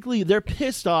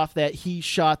pissed off that he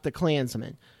shot the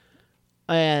Klansman.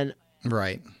 And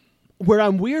where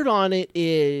I'm weird on it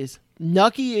is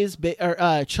Chalky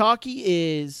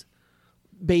is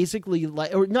basically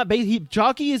like, or not basically,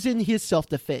 Chalky is in his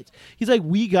self-defense. He's like,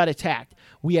 we got attacked.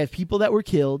 We have people that were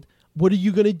killed. What are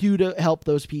you going to do to help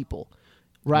those people?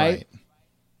 Right?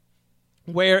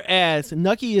 Whereas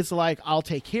Nucky is like, I'll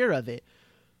take care of it.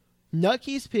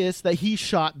 Nucky's pissed that he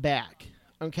shot back.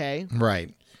 Okay?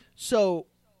 Right. So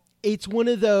it's one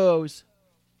of those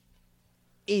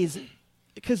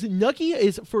because Nucky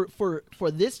is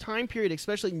for this time period,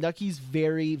 especially, Nucky's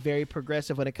very, very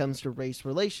progressive when it comes to race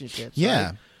relationships. Yeah.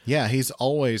 Right? Yeah, he's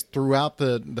always, throughout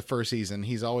the first season,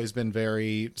 he's always been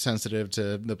very sensitive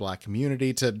to the black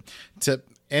community, to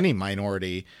any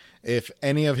minority. If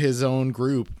any of his own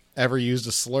group ever used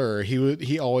a slur,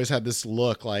 he always had this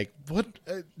look like, what?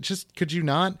 Just could you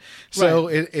not? So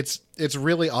it's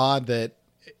really odd that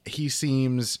he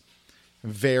seems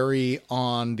very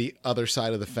on the other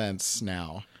side of the fence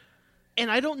now. And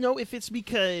I don't know if it's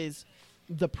because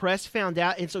the press found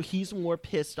out, and so he's more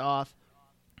pissed off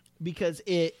because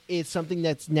it is something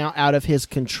that's now out of his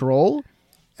control.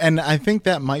 And I think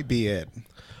that might be it.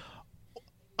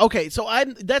 Okay, so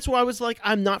that's where I was like,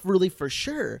 I'm not really for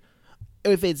sure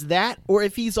if it's that, or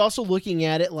if he's also looking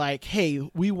at it like, hey,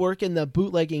 we work in the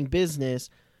bootlegging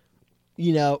business,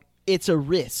 you know, it's a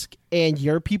risk, and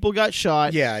your people got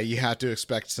shot. Yeah, you have to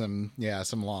expect some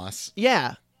loss.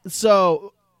 Yeah.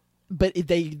 So, but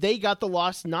they got the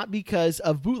loss not because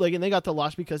of bootlegging. They got the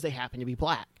loss because they happen to be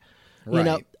black. Right. You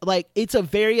know, like it's a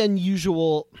very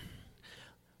unusual.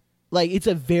 Like it's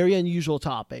a very unusual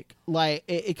topic, like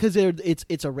because it's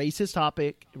a racist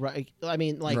topic, right? I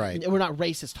mean, like we're not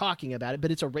racist talking about it, but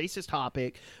it's a racist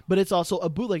topic. But it's also a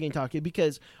bootlegging topic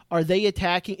because are they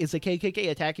attacking? Is the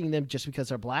KKK attacking them just because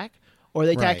they're black, or are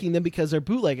they attacking them because they're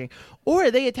bootlegging, or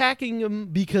are they attacking them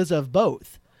because of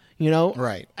both? You know,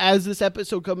 right? As this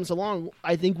episode comes along,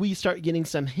 I think we start getting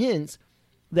some hints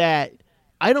that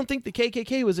I don't think the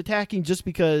KKK was attacking just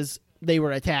because they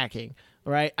were attacking.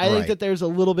 Right. I think that there's a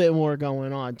little bit more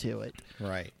going on to it.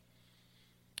 Right.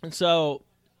 And so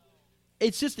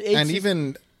it's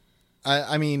even,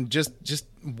 I mean, just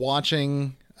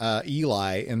watching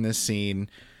Eli in this scene,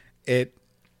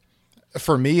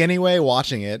 for me anyway,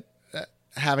 watching it,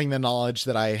 having the knowledge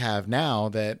that I have now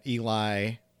that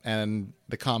Eli and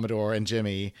the Commodore and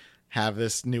Jimmy have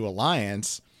this new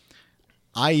alliance,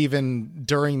 I even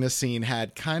during the scene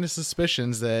had kind of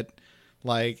suspicions that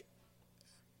like,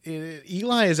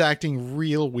 Eli is acting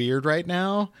real weird right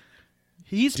now.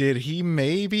 Did he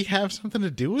maybe have something to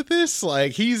do with this?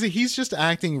 Like he's just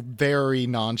acting very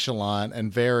nonchalant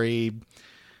and very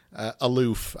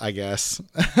aloof, I guess.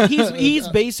 he's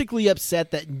basically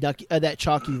upset that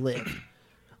Chalky lived.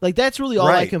 Like that's really all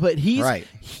I can put.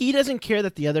 He doesn't care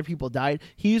that the other people died.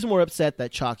 He's more upset that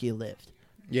Chalky lived.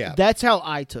 Yeah, that's how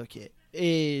I took it.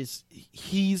 He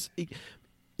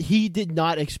did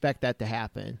not expect that to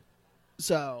happen.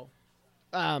 So,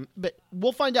 but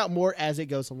we'll find out more as it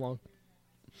goes along.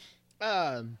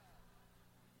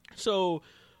 So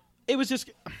it was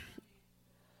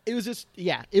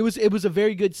a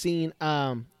very good scene.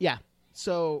 Yeah.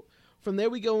 So from there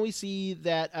we go and we see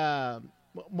that,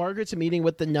 Margaret's meeting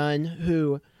with the nun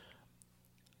who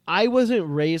I wasn't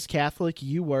raised Catholic.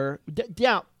 You were.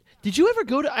 Yeah. Did you ever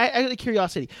go to, I out of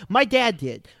curiosity, my dad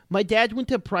did. My dad went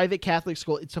to private Catholic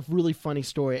school. It's a really funny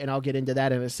story, and I'll get into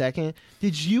that in a second.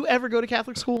 Did you ever go to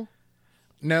Catholic school?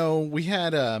 No, we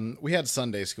had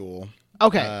Sunday school.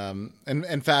 Okay. And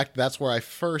in fact, that's where I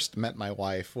first met my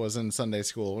wife, was in Sunday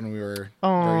school when we were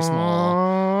very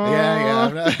small.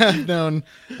 Yeah.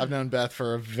 I've known Beth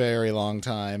for a very long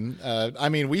time. I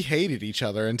mean, we hated each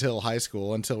other until high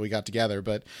school, until we got together,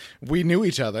 but we knew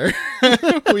each other.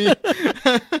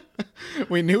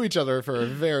 We knew each other for a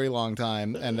very long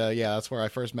time, and that's where I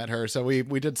first met her. So we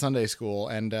did Sunday school,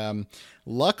 and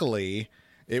luckily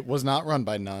it was not run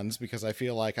by nuns, because I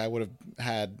feel like I would have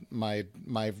had my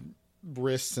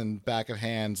wrists and back of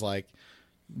hands like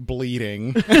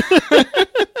bleeding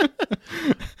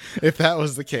if that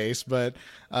was the case. But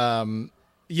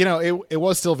it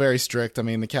was still very strict. I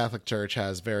mean, the Catholic Church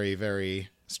has very, very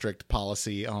strict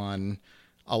policy on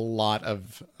a lot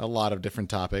of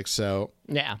different topics. So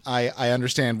yeah, I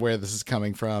understand where this is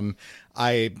coming from.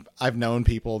 I've known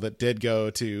people that did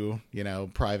go to,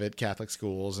 private Catholic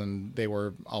schools, and they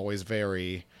were always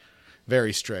very,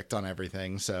 very strict on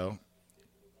everything. So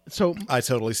I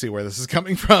totally see where this is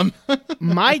coming from.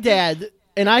 My dad,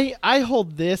 and I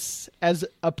hold this as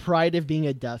a pride of being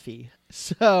a Duffy.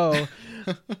 So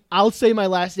I'll say my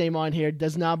last name on here.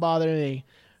 Does not bother me.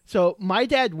 So my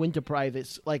dad went to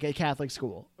private, like a Catholic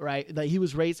school, right? Like he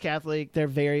was raised Catholic. They're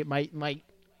very,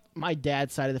 my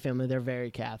dad's side of the family, they're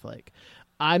very Catholic.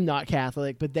 I'm not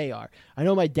Catholic, but they are. I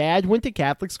know my dad went to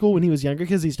Catholic school when he was younger,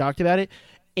 because he's talked about it,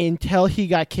 until he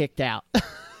got kicked out.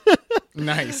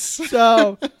 Nice.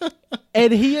 So,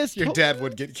 and he is... Your dad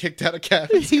would get kicked out of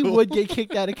Catholic school. He would get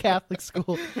kicked out of Catholic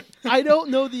school. I don't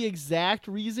know the exact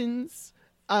reasons.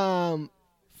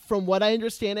 From what I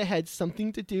understand, it had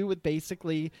something to do with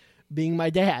basically being my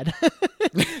dad.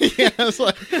 Yeah, it's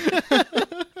like...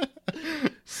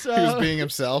 So, he was being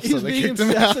himself, so they kicked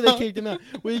him out. So they kicked him out.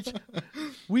 Which,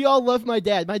 we all love my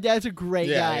dad. My dad's a great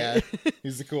guy. Yeah,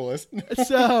 he's the coolest.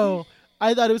 So,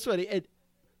 I thought it was funny. And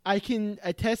I can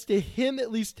attest to him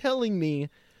at least telling me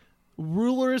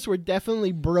rulers were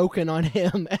definitely broken on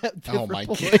him at different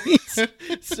points.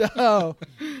 So,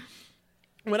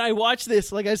 when I watch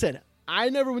this, like I said, I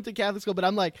never went to Catholic school, but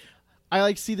I'm like,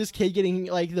 I see this kid getting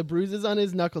like the bruises on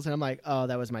his knuckles, and I'm like, oh,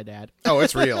 that was my dad. Oh,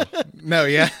 it's real. No,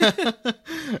 yeah.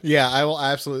 Yeah, I will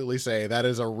absolutely say that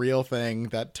is a real thing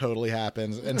that totally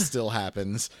happens and still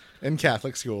happens in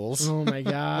Catholic schools. Oh my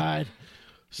God.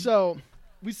 So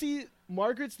we see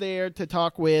Margaret's there to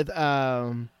talk with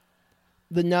the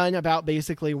nun about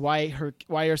basically why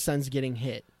her son's getting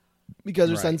hit, because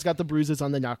her son's got the bruises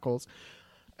on the knuckles,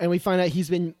 and we find out he's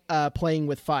been playing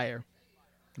with fire.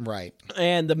 Right.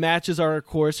 And the matches are, of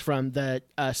course, from the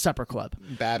supper club.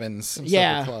 Babin's Supper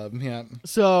Yeah. Club. Yeah.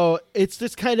 So it's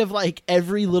just kind of like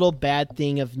every little bad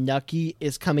thing of Nucky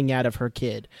is coming out of her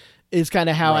kid. Is kind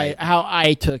of how Right.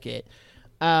 I took it.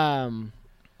 And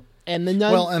the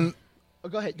nun. Well, and Oh,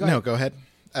 go ahead. no, go ahead.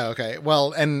 Oh, okay.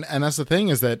 Well, and that's the thing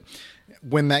is that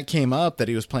when that came up that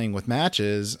he was playing with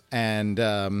matches, and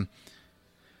I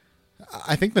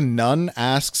think the nun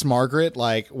asks Margaret,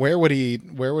 like, where would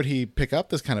he pick up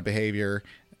this kind of behavior?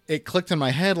 It clicked in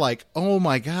my head like, oh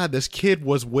my God, this kid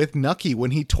was with Nucky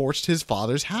when he torched his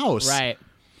father's house. Right.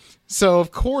 So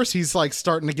of course he's like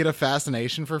starting to get a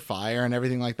fascination for fire and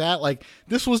everything like that. Like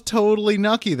this was totally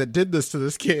Nucky that did this to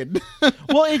this kid.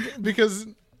 Well, Because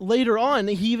later on,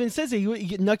 he even says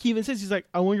it. Nucky even says, he's like,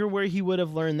 I wonder where he would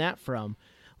have learned that from.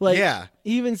 Like, Yeah.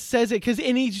 he even says it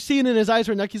and you see it in his eyes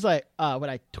where Nucky's like, when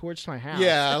I torched my house.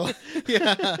 yeah,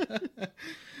 yeah.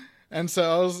 And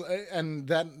so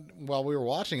while we were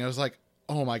watching, I was like,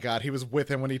 oh my God, he was with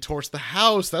him when he torched the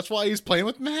house. That's why he's playing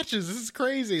with matches. This is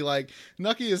crazy. Like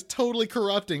Nucky is totally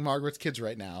corrupting Margaret's kids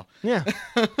right now. Yeah.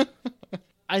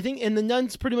 I think, and the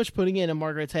nun's pretty much putting it in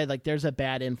Margaret's head, like there's a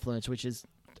bad influence, which is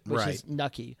Right.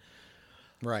 Nucky.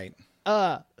 Right.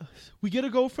 We get to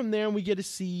go from there and we get to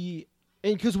see,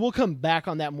 and because we'll come back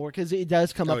on that more because it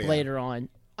does come up yeah. later on.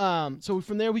 So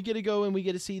from there we get to go and we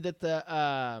get to see that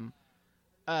the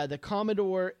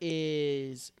Commodore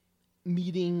is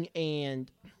meeting, and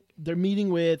they're meeting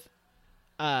with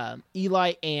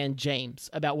Eli and James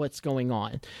about what's going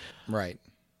on. Right.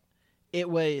 It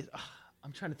was,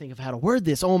 I'm trying to think of how to word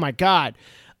this. Oh my God.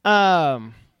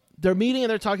 They're meeting and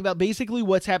they're talking about basically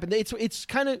what's happened. It's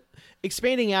kind of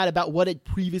expanding out about what had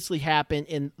previously happened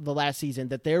in the last season,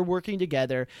 that they're working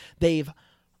together. They've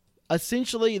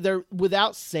essentially,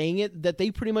 without saying it, that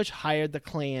they pretty much hired the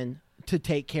clan to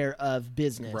take care of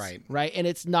business. Right. And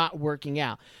it's not working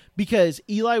out because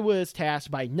Eli was tasked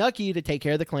by Nucky to take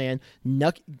care of the clan.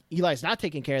 Eli's not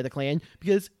taking care of the clan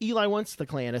because Eli wants the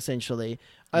clan, essentially.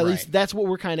 At least that's what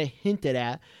we're kind of hinted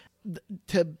at,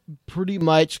 to pretty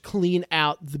much clean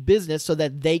out the business so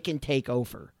that they can take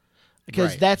over.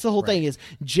 Because that's the whole thing is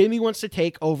Jimmy wants to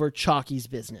take over Chalky's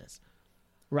business.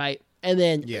 Right. And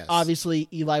then obviously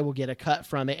Eli will get a cut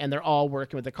from it, and they're all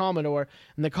working with the Commodore,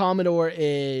 and the Commodore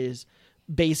is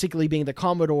basically being the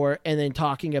Commodore and then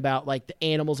talking about like the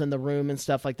animals in the room and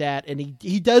stuff like that. And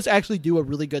he does actually do a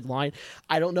really good line.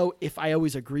 I don't know if I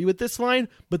always agree with this line,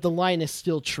 but the line is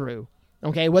still true.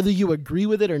 Okay, whether you agree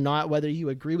with it or not, whether you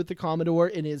agree with the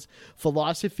Commodore and his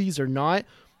philosophies or not,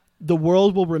 the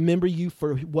world will remember you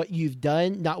for what you've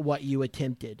done, not what you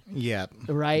attempted. Yeah.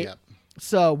 Right? Yep.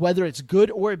 So whether it's good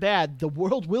or bad, the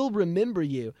world will remember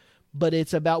you, but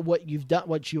it's about what you've done,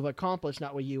 what you've accomplished,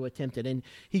 not what you attempted. And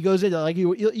he goes into, like,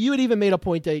 you had even made a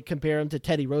point to compare him to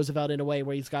Teddy Roosevelt in a way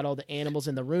where he's got all the animals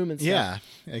in the room and stuff. Yeah,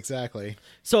 exactly.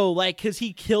 So, like, because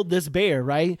he killed this bear,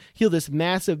 right? Killed this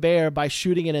massive bear by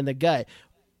shooting it in the gut.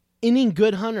 Any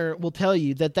good hunter will tell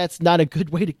you that that's not a good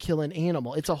way to kill an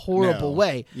animal. It's a horrible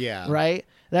way. Yeah. Right?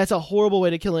 That's a horrible way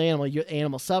to kill an animal. Your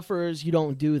animal suffers. You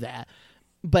don't do that.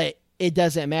 But it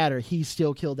doesn't matter. He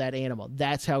still killed that animal.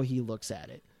 That's how he looks at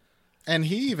it. And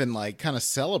he even like kind of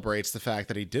celebrates the fact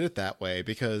that he did it that way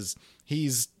because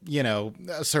he's, you know,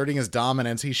 asserting his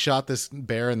dominance. He shot this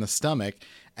bear in the stomach,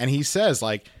 and he says,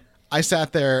 like, I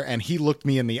sat there and he looked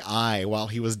me in the eye while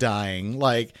he was dying.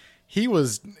 Like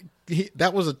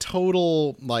that was a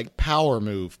total like power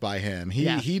move by him.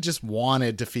 He just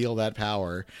wanted to feel that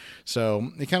power. So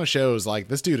it kind of shows like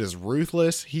this dude is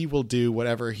ruthless. He will do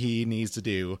whatever he needs to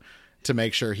do to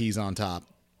make sure he's on top.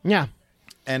 Yeah.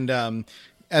 And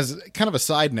as kind of a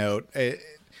side note,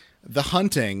 the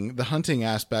hunting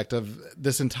aspect of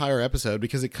this entire episode,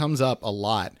 because it comes up a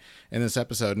lot in this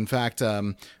episode. In fact,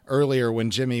 earlier when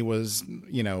Jimmy was,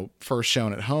 you know, first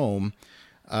shown at home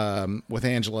with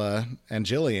Angela and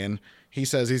Jillian, he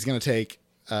says he's going to take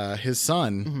his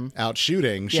son out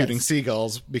shooting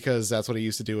seagulls because that's what he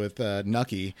used to do with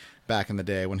Nucky back in the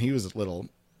day when he was little.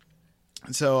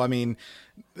 So, I mean,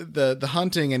 the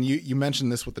hunting, and you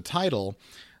mentioned this with the title,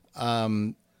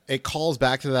 it calls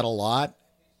back to that a lot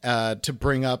to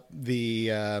bring up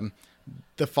the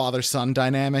father-son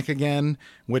dynamic again,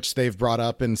 which they've brought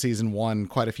up in season 1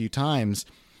 quite a few times.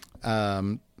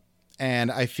 And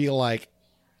I feel like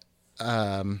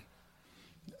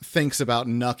thinks about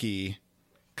Nucky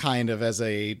kind of as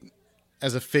a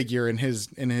figure in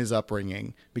his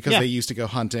upbringing because they used to go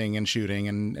hunting and shooting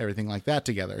and everything like that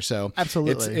together. So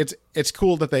absolutely, it's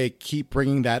cool that they keep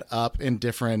bringing that up in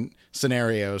different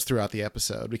scenarios throughout the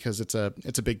episode because it's a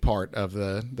big part of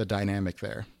the dynamic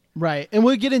there. Right, and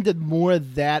we'll get into more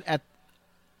of that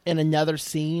in another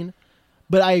scene.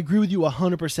 But I agree with you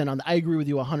 100% on that. I agree with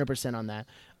you 100% on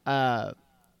that.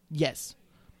 Yes.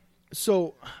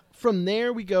 So from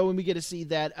there we go and we get to see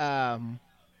that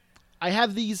I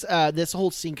have these this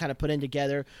whole scene kind of put in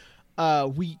together.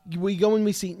 We go and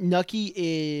we see Nucky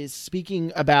is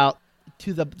speaking about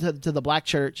to the black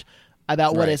church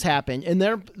about what has happened, and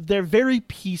they're very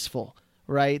peaceful,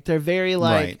 right? They're very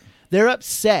they're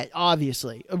upset,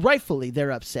 obviously, rightfully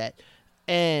they're upset.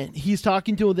 And he's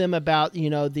talking to them about,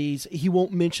 these, he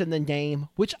won't mention the name,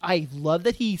 which I love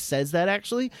that he says that,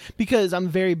 actually, because I'm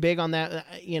very big on that,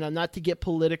 not to get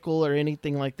political or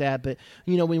anything like that. But,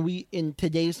 when in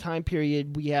today's time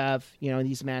period, we have,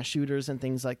 these mass shooters and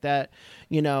things like that,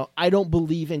 I don't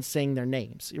believe in saying their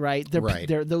names, right?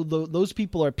 Those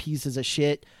people are pieces of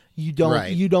shit. You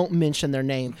don't mention their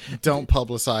name. Don't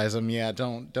publicize them. Yeah,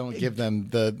 don't give them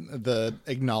the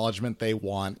acknowledgement they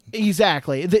want.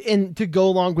 Exactly. And to go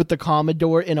along with the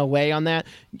Commodore in a way on that,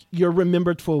 you're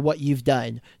remembered for what you've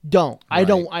done. I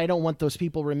don't want those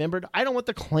people remembered. I don't want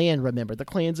the Klan remembered. The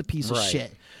Klan's a piece of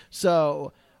shit.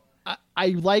 So I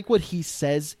like what he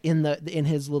says in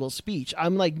his little speech.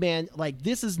 I'm like, man, like,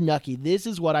 this is Nucky. This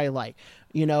is what I like.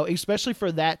 Especially for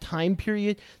that time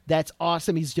period. That's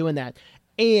awesome. He's doing that.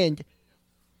 And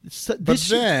this is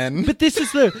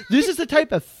the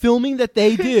type of filming that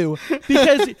they do,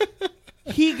 because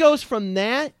he goes from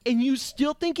that and you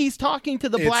still think he's talking to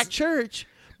the black church,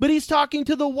 but he's talking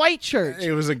to the white church.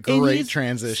 It was a great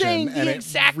transition, and it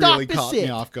really caught me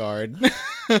off guard.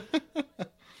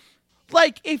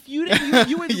 Like, if you would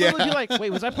literally be like, wait,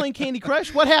 was I playing Candy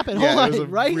Crush? What happened? Hold on, it was a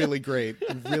right? really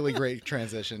great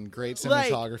transition. Great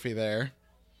cinematography there.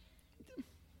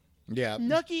 Yeah,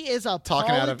 Nucky is a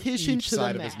talking out of politician each to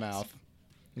side the of his max. mouth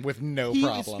with no He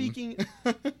problem. is speaking.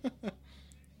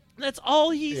 That's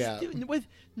all he's doing, with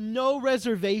no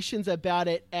reservations about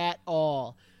it at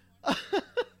all.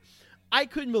 I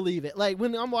couldn't believe it. Like,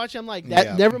 when I'm watching, I'm like,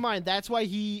 that. Never mind. That's why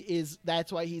he's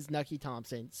Nucky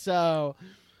Thompson. So,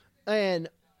 and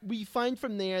we find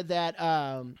from there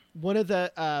that one of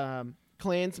the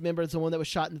Klan's members, the one that was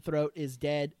shot in the throat, is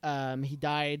dead. He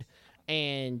died.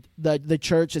 And the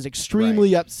church is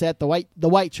extremely upset. The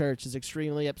white church is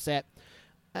extremely upset.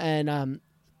 And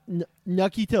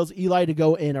Nucky tells Eli to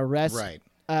go and arrest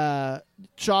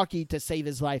Chalky to save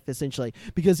his life, essentially.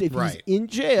 Because if he's in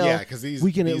jail,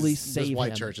 we can at least save him. This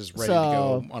white church is ready to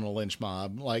go on a lynch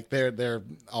mob. Like, they're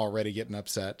already getting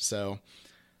upset. So,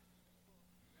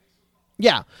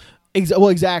 yeah. Well,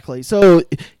 exactly. So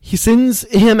he sends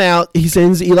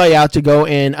Eli out to go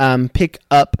and pick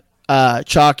up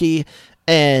Chalky,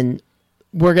 and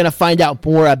we're going to find out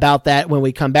more about that when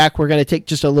we come back. We're going to take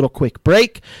just a little quick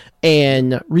break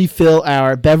and refill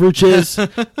our beverages.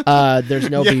 There's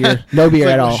no beer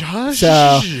at all.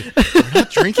 So we're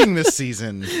not drinking this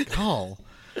season. Call.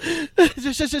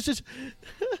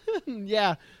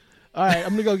 Yeah. All right,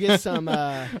 I'm going to go get some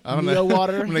Neo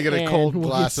water. I'm going to get a cold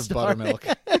glass of buttermilk.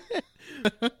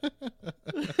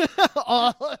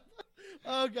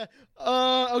 Okay.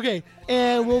 Okay.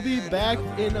 And we'll be back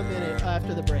in a minute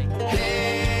after the break.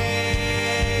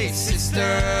 Hey,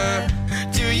 sister,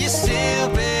 do you still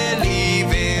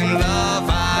believe in love?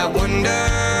 I wonder.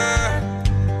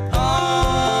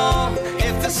 Oh,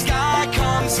 if the sky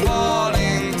comes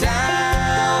falling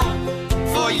down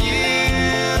for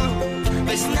you,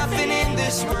 there's nothing in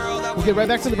this world. We'll get right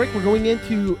back to the break. We're going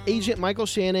into Agent Michael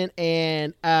Shannon,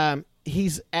 and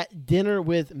he's at dinner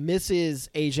with Mrs.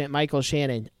 Agent Michael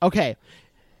Shannon. Okay.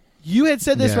 You had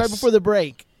said this right before the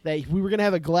break, that we were going to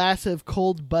have a glass of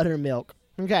cold buttermilk.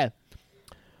 Okay.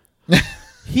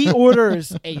 He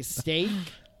orders a steak,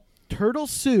 turtle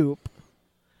soup.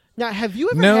 Now, have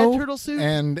you ever had turtle soup?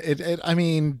 And I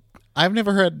mean, I've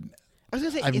never heard. I was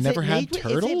going to say, I've never had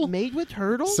turtle. Is it made with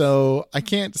turtle? So I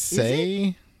can't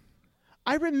say.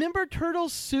 I remember turtle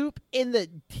soup in the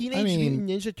Teenage Mutant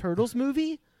Ninja Turtles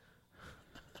movie.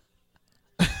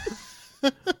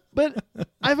 But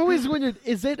I've always wondered,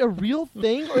 is it a real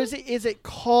thing, or is it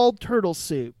called turtle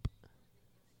soup?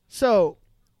 So,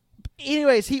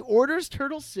 anyways, he orders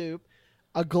turtle soup,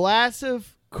 a glass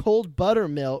of cold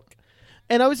buttermilk,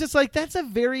 and I was just like, that's a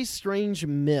very strange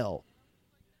meal.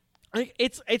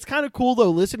 It's kind of cool though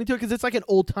listening to it, because it's like an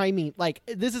old timey, like,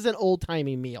 this is an old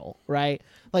timey meal, right?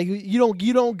 Like, you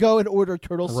don't go and order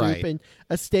turtle soup and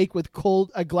a steak with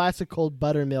a glass of cold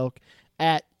buttermilk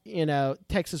at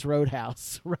Texas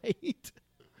Roadhouse, right?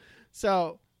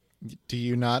 So, do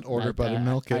you not order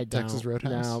buttermilk at Texas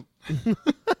Roadhouse? No. You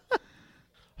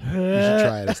should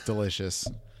try it. It's delicious.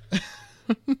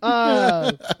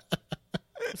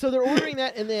 So they're ordering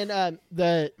that, and then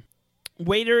the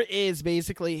waiter is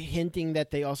basically hinting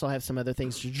that they also have some other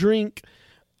things to drink.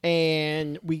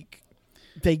 and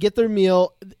they get their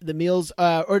meal. The meals,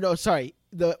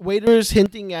 the waiter's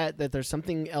hinting at that there's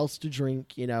something else to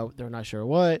drink. They're not sure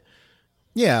what.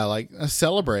 Yeah, like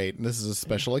celebrate. This is a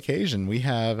special occasion. We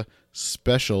have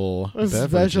special beverages.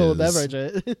 Special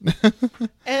beverages.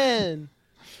 And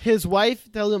his wife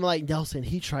tells him, like, Nelson,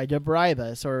 he tried to bribe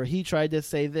us, or he tried to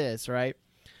say this, right?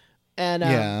 And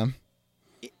yeah.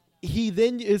 He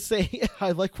then is saying,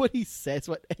 I like what he says,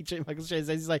 what AJ Michael Shea says.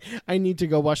 He's like, I need to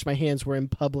go wash my hands. We're in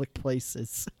public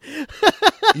places.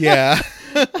 Yeah.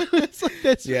 It's like,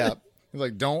 that's Yeah. He's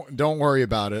like, don't worry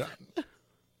about it.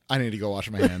 I need to go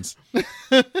wash my hands.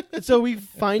 So we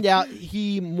find out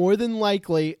he more than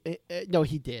likely, no,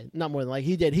 he did. Not more than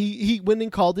likely, he did. He went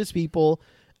and called his people,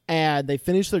 and they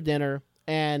finished their dinner,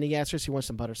 and he asked her if she wants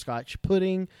some butterscotch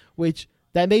pudding, which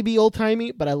that may be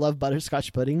old-timey, but I love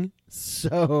butterscotch pudding.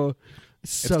 So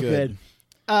good.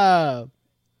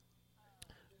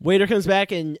 Waiter comes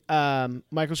back, and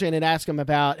Michael Shannon asks him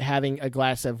about having a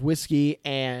glass of whiskey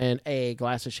and a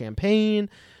glass of champagne,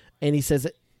 and he says,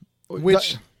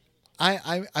 which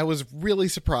I was really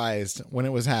surprised when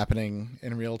it was happening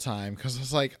in real time, because I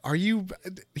was like,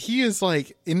 he is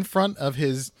like in front of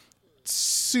his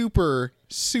super,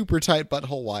 super tight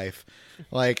butthole wife.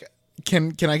 Like,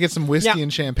 can I get some whiskey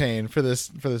and champagne for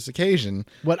this occasion?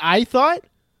 What I thought,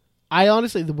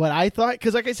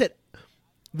 because like I said,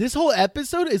 this whole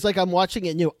episode is like I'm watching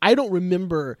it new. I don't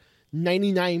remember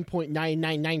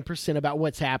 99.999% about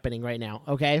what's happening right now,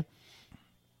 okay?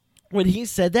 When he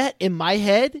said that, in my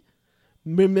head,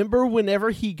 remember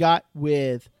whenever he got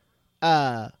with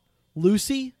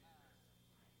Lucy,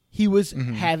 he was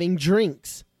having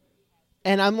drinks.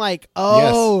 And I'm like,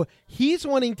 he's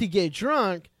wanting to get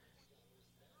drunk.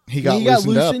 He got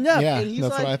loosened up. Yeah, and he's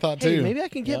that's like, what I thought hey, too. maybe I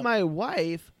can get my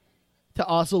wife to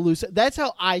also loosen. That's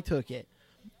how I took it.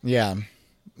 Yeah.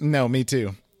 No, me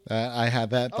too. I had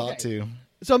that thought too.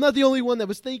 So I'm not the only one that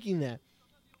was thinking that.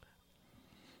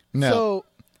 No. So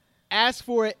ask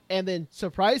for it, and then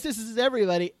surprise, this is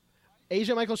everybody.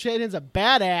 Asia Michael Shannon's a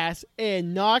badass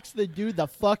and knocks the dude the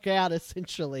fuck out,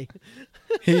 essentially.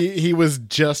 He was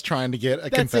just trying to get a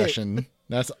confession. It.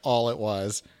 That's all it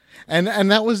was. And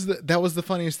that was the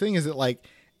funniest thing, is that like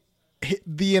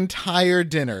the entire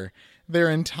dinner, their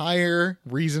entire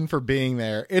reason for being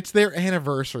there, it's their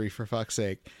anniversary, for fuck's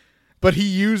sake. But he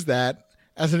used that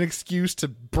as an excuse to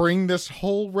bring this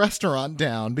whole restaurant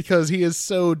down because he is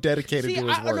so dedicated to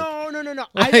his work. No.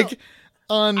 Like,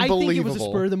 unbelievable. I think it was a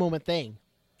spur of the moment thing.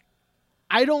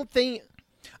 I don't think.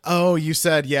 Oh, you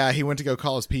said, he went to go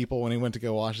call his people when he went to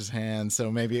go wash his hands.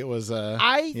 So maybe it was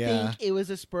I think it was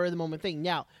a spur of the moment thing.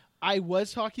 Now, I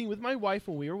was talking with my wife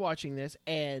when we were watching this,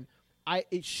 and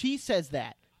she says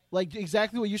that. Like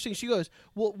exactly what you're saying. She goes,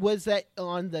 well, was that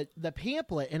on the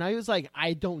pamphlet? And I was like,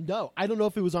 I don't know. I don't know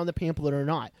if it was on the pamphlet or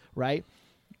not, right?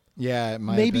 Yeah, it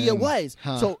might maybe have been. It was.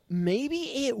 Huh. So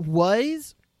maybe it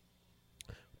was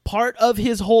part of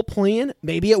his whole plan.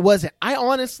 Maybe it wasn't. I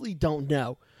honestly don't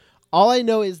know. All I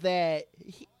know is that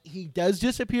he does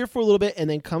disappear for a little bit and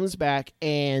then comes back,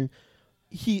 and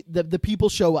the people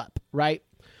show up, right?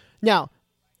 Now,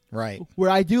 right. Where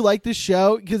I do like this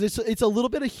show, because it's a little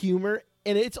bit of humor,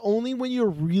 and it's only when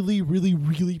you're really, really,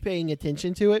 really paying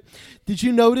attention to it. Did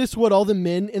you notice what all the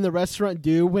men in the restaurant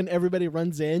do when everybody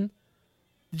runs in?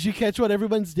 Did you catch what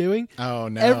everyone's doing? Oh,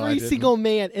 no. Every single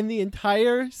man in the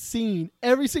entire scene,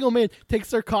 every single man takes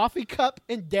their coffee cup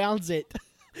and downs it.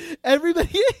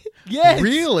 Everybody, yes.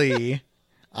 Really?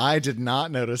 I did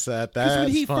not notice that. That's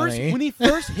funny. When he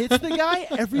first hits the guy,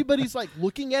 everybody's like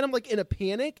looking at him like in a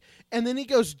panic, and then he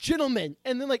goes, "Gentlemen,"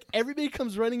 and then like everybody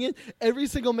comes running in. Every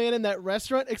single man in that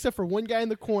restaurant, except for one guy in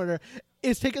the corner,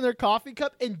 is taking their coffee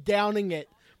cup and downing it.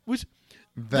 Which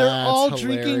they're all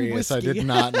hilarious. drinking whiskey. I did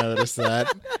not notice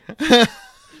that.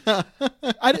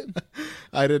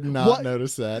 I did not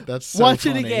notice that. That's so Watch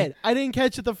funny. it again. I didn't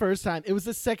catch it the first time. It was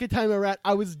the second time around.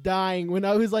 I was dying when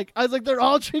I was like, they're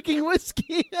all drinking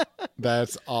whiskey.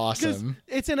 That's awesome.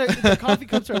 It's in the coffee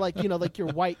cups are like, like your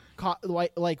white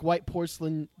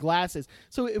porcelain glasses,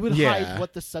 so it would hide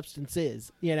what the substance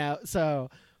is, So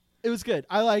it was good.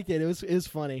 I liked it. It was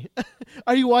funny.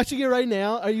 Are you watching it right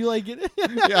now? Are you like it?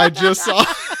 Yeah, I just saw.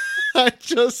 I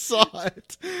just saw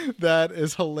it. That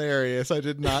is hilarious. I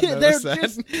did not notice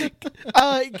that.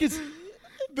 Because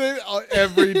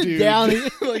every dude downing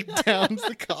downs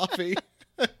the coffee.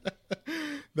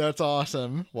 That's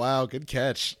awesome. Wow, good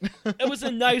catch. It was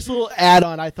a nice little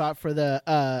add-on, I thought, for the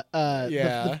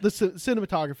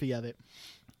cinematography of it.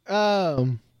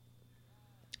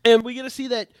 And we get to see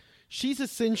that she's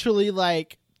essentially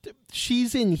like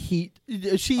she's in heat.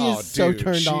 She is so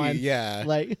turned on. Yeah,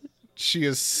 like. she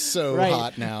is so Right.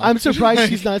 hot now. I'm surprised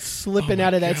she's not slipping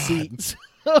out of that seat.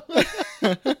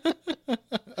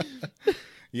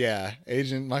 Yeah,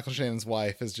 Agent Michael Shannon's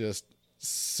wife is just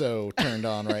so turned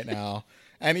on right now.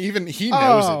 And even he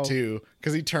knows Oh. it too,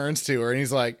 because he turns to her and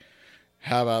he's like,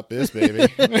 how about this, baby?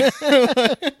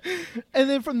 And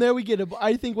then from there we get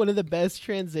I think one of the best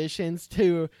transitions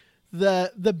to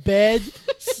the bed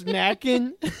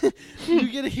smacking. You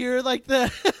get to hear like the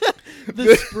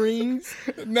springs.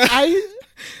 No,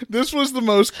 this was the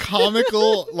most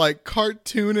comical, like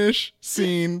cartoonish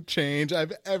scene change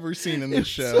I've ever seen in this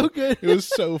show. so good. It was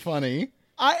so funny.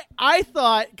 I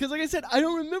thought, because like I said, I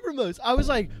don't remember most. I was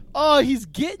like, oh, he's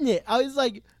getting it. I was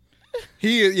like,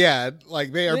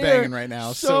 Like they are banging right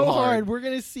now so hard. We're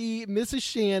gonna see Mrs.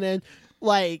 Shannon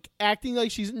like acting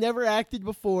like she's never acted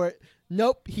before.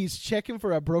 Nope, he's checking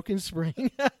for a broken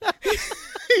spring.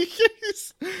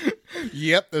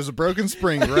 Yep, there's a broken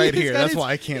spring right He's here. got That's his-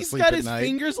 why I can't he's sleep got at his night.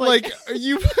 fingers like- are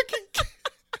you fucking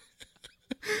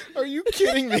are you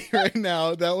kidding me right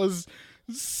now? That was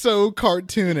so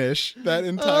cartoonish, that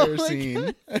entire my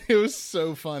scene. It was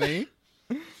so funny.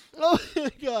 Oh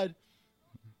my god.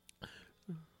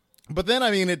 But then,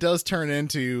 I mean, it does turn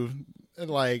into,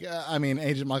 like,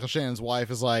 Agent Michael Shannon's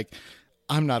wife is like,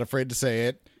 I'm not afraid to say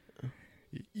it.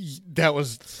 That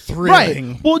was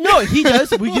thrilling. Right. Well, no, he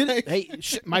does. We get it. Hey,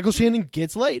 Michael Shannon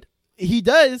gets laid. He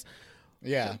does.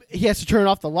 Yeah. He has to turn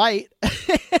off the light.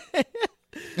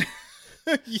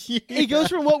 It goes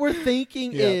from what we're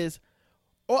thinking Yeah. is,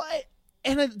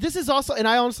 this is also, and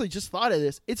I honestly just thought of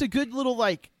this. It's a good little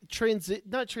like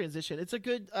not transition. It's a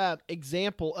good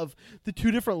example of the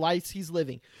two different lives he's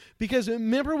living. Because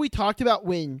remember we talked about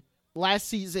when last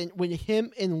season when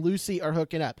him and Lucy are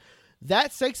hooking up,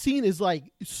 that sex scene is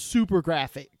like super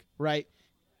graphic, right?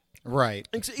 Right.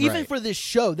 And so even right. for this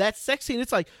show, that sex scene,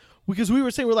 it's like because we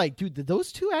were saying we're like, dude, did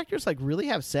those two actors like really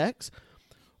have sex?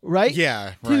 Right?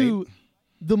 Yeah, To right.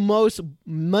 the most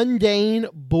mundane,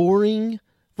 boring,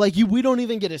 like we don't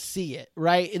even get to see it,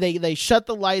 right? They shut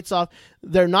the lights off.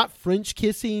 They're not French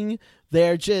kissing.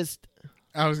 They're just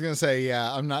I was going to say,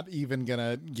 yeah, I'm not even going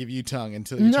to give you tongue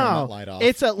until you turn that light off.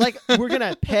 It's like we're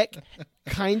gonna peck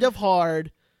kind of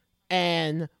hard,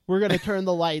 and we're gonna turn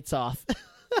the lights off.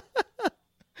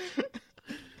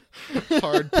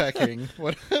 hard pecking.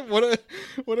 What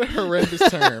a horrendous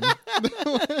term.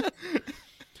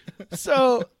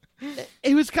 So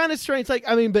it was kind of strange. Like,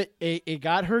 I mean, but it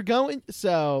got her going.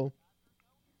 So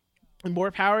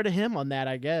more power to him on that,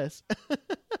 I guess.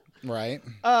 Right.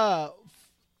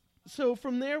 So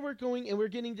from there we're going and we're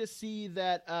getting to see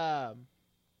that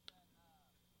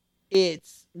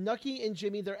it's Nucky and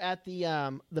Jimmy. They're at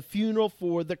the funeral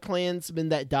for the Klansman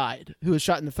that died, who was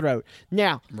shot in the throat.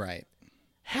 Now, Right.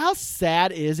 how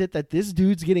sad is it that this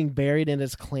dude's getting buried in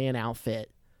his Klan outfit?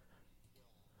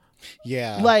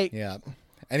 Yeah. Like- yeah.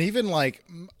 And even like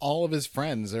all of his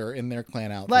friends are in their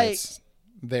Klan outfits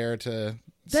there to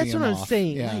see That's him what I'm off.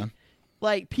 saying. Yeah.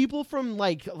 Like people from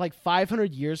like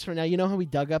 500 years from now, you know how we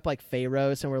dug up like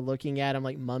pharaohs and we're looking at them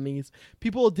like mummies.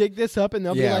 People will dig this up and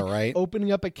they'll Yeah, be like right.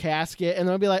 opening up a casket and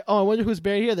they'll be like, "Oh, I wonder who's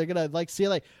buried here." They're gonna like see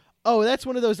like, "Oh, that's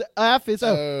one of those outfits."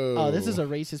 Oh, this is a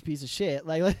racist piece of shit.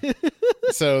 Like,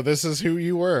 So this is who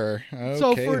you were. Okay,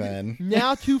 so for then.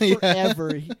 now to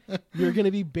forever, you're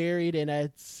gonna be buried in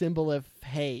a symbol of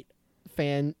hate.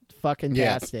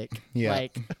 Fan-fucking-tastic. Yeah.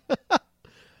 Like,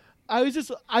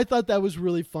 I thought that was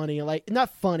really funny. Like, not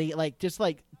funny, like just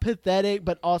like pathetic,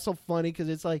 but also funny because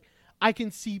it's like I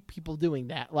can see people doing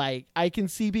that. Like, I can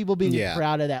see people being Yeah.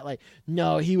 proud of that. Like,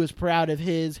 no, he was proud of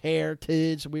his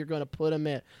heritage. We're gonna put him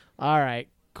in. All right,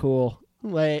 cool.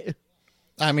 Like,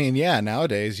 I mean, yeah,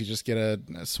 nowadays you just get a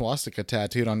swastika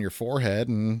tattooed on your forehead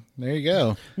and there you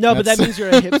go. no, but that That's- means you're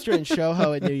a hipster in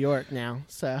Shoho in New York now.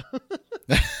 So.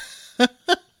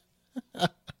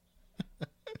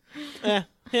 It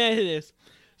is.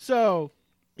 So,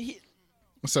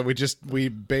 So we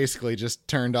basically just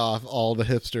turned off all the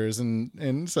hipsters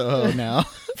in Soho now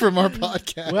from our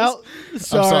podcast. well, I'm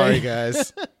sorry. sorry,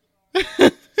 guys.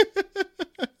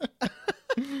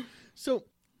 So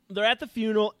they're at the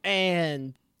funeral,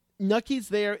 and Nucky's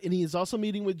there, and he's also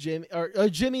meeting with Jimmy. Or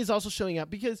Jimmy's also showing up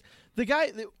because the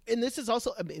guy, and this is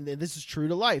also, I mean, this is true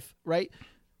to life, right?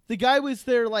 The guy was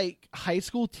their like high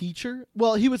school teacher.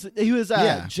 Well, he was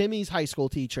Yeah. Jimmy's high school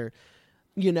teacher,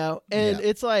 you know. And Yeah.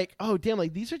 it's like, oh damn,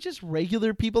 like these are just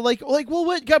regular people. Like, well,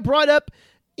 what got brought up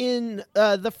in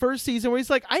the first season where he's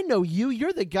like, I know you.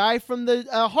 You're the guy from the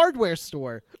hardware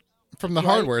store. From the Right.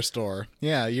 hardware store.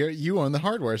 Yeah, you own the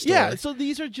hardware store. Yeah, so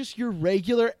these are just your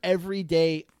regular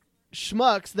everyday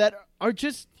schmucks that are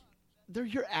just they're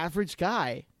your average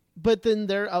guy. but then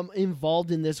they're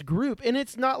involved in this group, and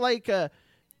it's not like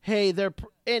hey,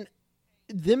 and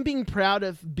them being proud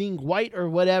of being white or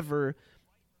whatever,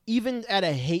 even at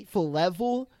a hateful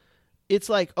level. It's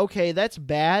like, okay, that's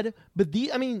bad, but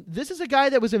this is a guy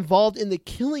that was involved in the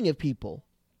killing of people,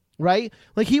 right?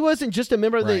 Like, he wasn't just a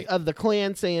member of the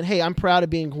Klan saying, hey, I'm proud of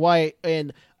being white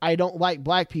and I don't like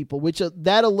black people, which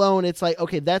that alone, it's like,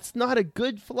 okay, that's not a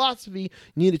good philosophy.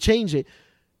 You need to change it.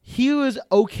 He was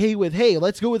okay with, hey,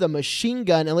 let's go with a machine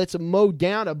gun and let's mow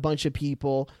down a bunch of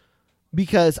people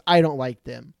because I don't like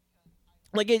them.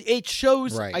 Like, it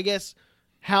shows, I guess,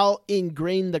 how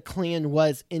ingrained the Klan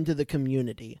was into the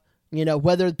community. You know,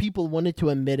 whether people wanted to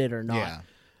admit it or not.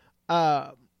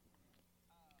 Yeah.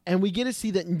 And we get to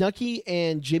see that Nucky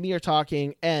and Jimmy are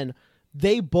talking, and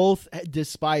they both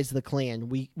despise the Klan.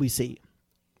 We see.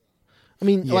 I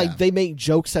mean, like, they make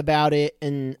jokes about it,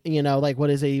 and, you know, like, what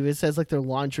is it? It says, like, their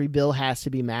laundry bill has to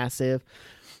be massive.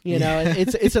 You know, and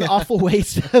it's an awful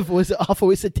waste of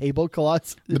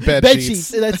tablecloths. The bed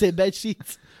sheets. That's it, bed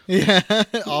sheets. Yeah,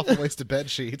 awful waste of bed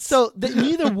sheets. So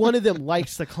neither one of them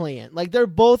likes the Klan. Like, they're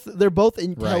both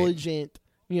intelligent,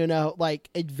 you know, like,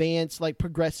 advanced, like,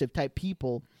 progressive type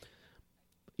people,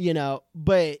 you know,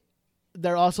 but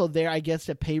they're also there, I guess,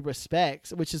 to pay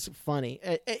respects, which is funny.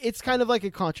 It's kind of like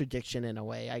a contradiction in a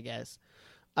way, I guess.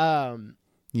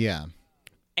 Yeah.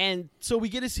 And so we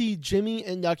get to see Jimmy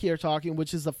and Nucky are talking,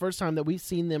 which is the first time that we've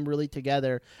seen them really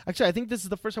together. Actually, I think this is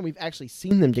the first time we've actually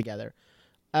seen them together.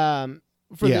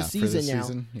 For this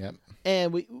season. Yep.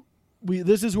 And we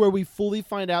this is where we fully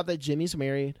find out that Jimmy's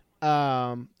married.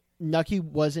 Nucky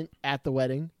wasn't at the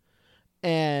wedding,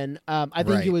 and I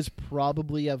think it was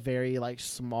probably a very, like,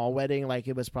 small wedding. Like,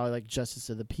 it was probably like Justice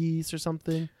of the Peace or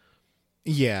something.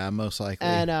 Yeah, most likely.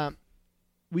 And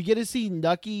we get to see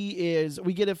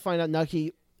we get to find out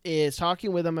Nucky is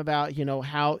talking with him about, you know,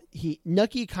 how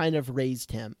Nucky kind of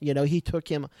raised him. You know, he took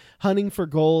him hunting for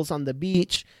gulls on the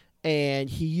beach. And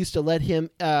he used to let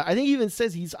him, I think he even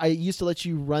says I used to let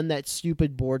you run that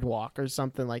stupid boardwalk or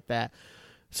something like that.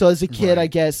 So as a kid, I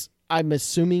guess, I'm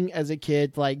assuming as a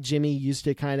kid, like, Jimmy used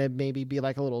to kind of maybe be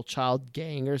like a little child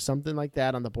gang or something like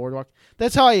that on the boardwalk.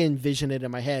 That's how I envision it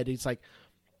in my head. It's like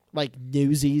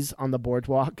Newsies on the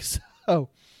boardwalk. So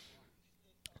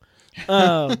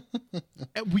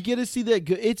we get to see that.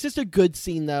 It's just a good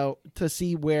scene, though, to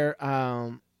see where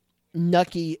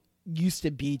Nucky used to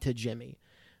be to Jimmy.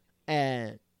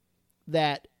 And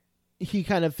that he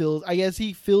kind of feels, I guess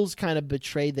he feels kind of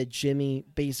betrayed that Jimmy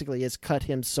basically has cut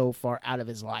him so far out of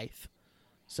his life.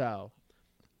 So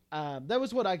that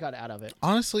was what I got out of it.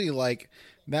 Honestly, like,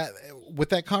 that with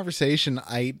that conversation,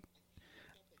 I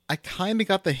kind of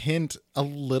got the hint a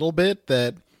little bit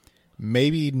that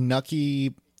maybe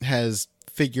Nucky has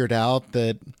figured out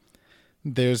that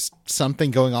there's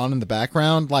something going on in the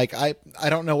background. Like, I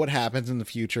don't know what happens in the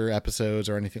future episodes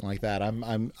or anything like that.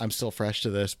 I'm still fresh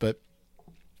to this, but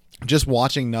just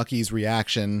watching Nucky's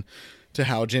reaction to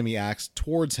how Jimmy acts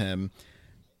towards him,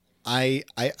 I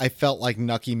felt like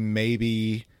Nucky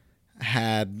maybe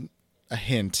had a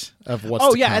hint of what's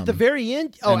to come at the very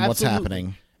end. Oh, and absolutely. What's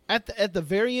happening. At the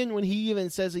very end, when he even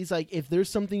says, he's like, if there's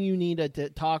something you need to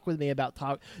talk with me about,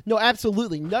 talk. No,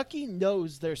 absolutely. Nucky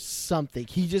knows there's something.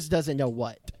 He just doesn't know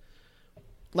what.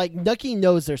 Like, Nucky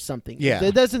knows there's something.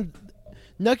 Yeah.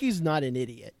 Nucky's not an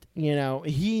idiot. You know,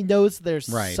 he knows there's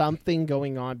right. something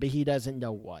going on, but he doesn't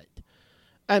know what.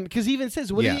 Because he even says,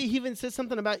 he even says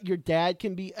something about your dad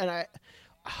can be, and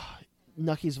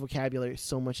Nucky's vocabulary is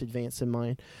so much advanced than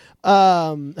mine.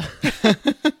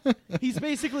 He's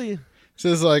basically...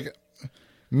 Says, like,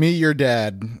 me, your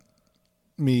dad.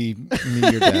 Me,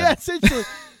 your dad. Yeah, essentially.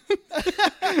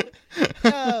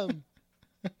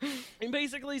 He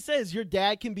basically says your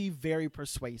dad can be very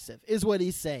persuasive, is what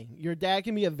he's saying. Your dad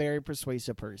can be a very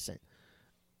persuasive person.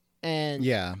 And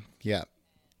yeah.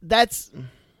 That's...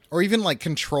 Or even, like,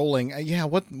 controlling. Yeah,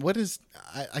 what is...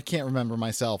 I can't remember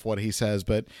myself what he says,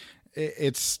 but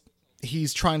it's...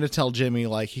 He's trying to tell Jimmy,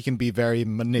 like, he can be very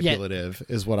manipulative,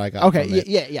 is what I got from it.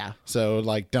 Yeah. So,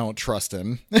 like, don't trust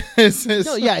him.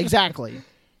 No, yeah, exactly.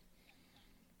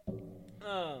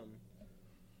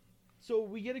 So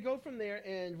we get to go from there,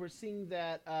 and we're seeing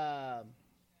that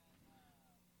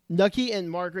Nucky and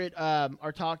Margaret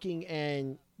are talking,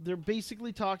 and they're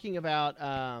basically talking about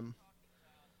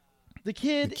the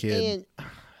kid. And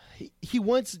she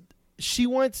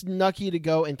wants Nucky to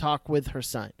go and talk with her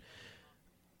son.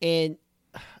 And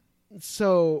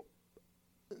so,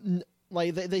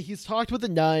 like, he's talked with the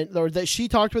nun, or that she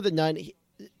talked with the nun.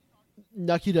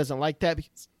 Nucky doesn't like that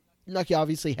because Nucky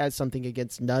obviously has something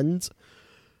against nuns.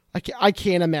 I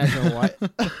can't imagine what.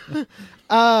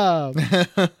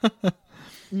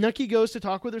 Nucky goes to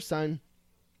talk with her son.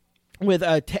 With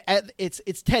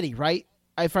it's Teddy, right?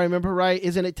 If I remember right,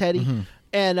 isn't it Teddy? Mm-hmm.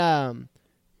 And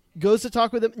goes to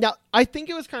talk with him. Now, I think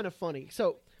it was kind of funny.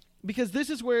 So, because this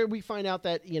is where we find out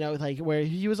that, like, where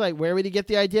he was like, where would he get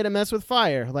the idea to mess with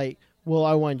fire? Like, well,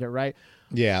 I wonder, right?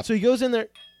 Yeah. So he goes in there.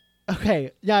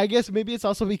 Okay, yeah, I guess maybe it's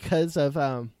also because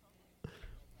of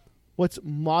what's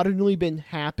modernly been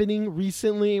happening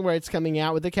recently, where it's coming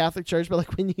out with the Catholic Church. But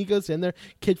like when he goes in there,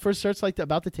 kid first starts like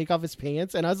about to take off his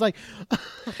pants, and I was like,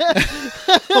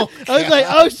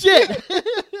 oh shit.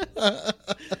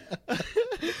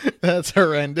 That's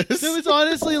horrendous. It was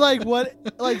honestly like what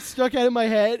like stuck out in my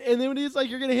head, and then when he's like,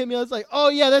 "You're gonna hit me," I was like, "Oh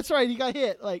yeah, that's right, he got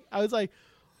hit." Like I was like,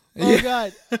 "Oh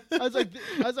god," I was like,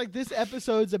 "This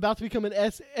episode's about to become an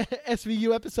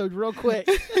SVU episode real quick."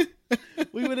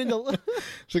 We went into.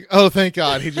 It's like, oh, thank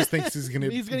God, he just thinks he's gonna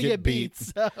get beat.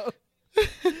 So.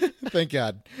 Thank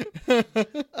God.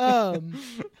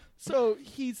 So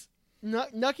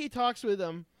Nucky talks with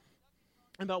him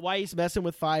about why he's messing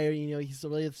with fire. He's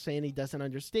really saying he doesn't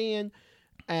understand,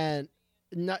 and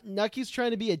Nucky's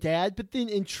trying to be a dad, but then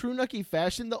in true Nucky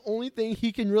fashion, the only thing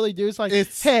he can really do is like,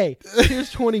 hey,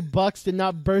 here's $20 to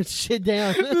not burn shit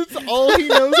down. That's all he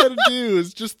knows how to do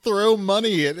is just throw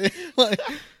money at it. Like,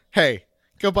 hey,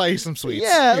 go buy you some sweets.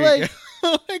 Yeah, Here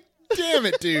like, damn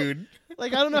it, dude.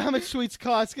 Like, I don't know how much sweets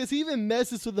cost, because he even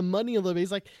messes with the money a little bit.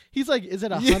 He's like, is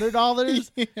it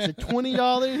 $100? Yeah. Is it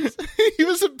 $20? He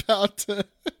was about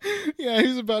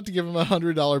to give him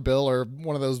 $100 bill, or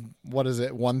one of those, what is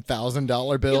it,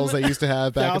 $1,000 bills they used to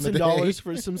have back in the day. $1,000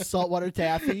 for some saltwater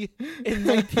taffy in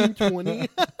 1920.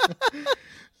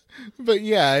 But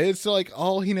yeah, it's like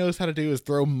all he knows how to do is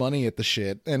throw money at the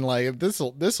shit, and like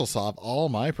this'll solve all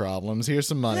my problems. Here's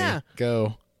some money. Yeah.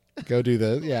 Go do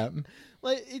this. Yeah.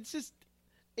 Like,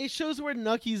 it shows where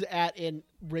Nucky's at in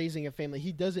raising a family.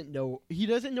 He doesn't know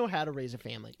how to raise a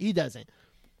family. He doesn't.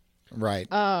 Right.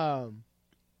 So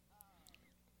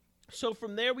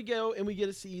from there we go, and we get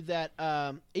to see that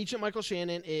Agent Michael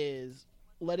Shannon is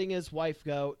letting his wife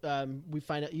go. We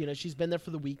find out, she's been there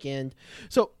for the weekend.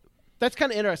 So that's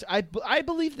kind of interesting. I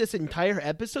believe this entire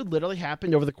episode literally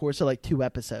happened over the course of like 2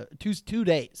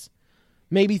 days,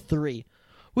 maybe 3.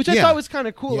 Which I thought was kind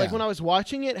of cool. Yeah. Like when I was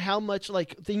watching it, how much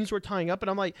like things were tying up, and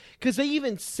I'm like, because they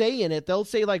even say in it, they'll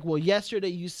say like, well, yesterday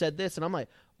you said this, and I'm like,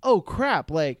 oh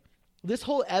crap, like this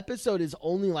whole episode is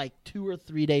only like 2 or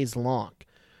 3 days long,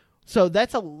 so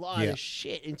that's a lot of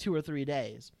shit in 2 or 3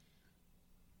 days.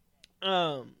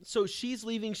 So she's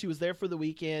leaving. She was there for the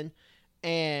weekend,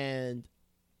 and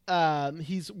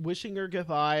he's wishing her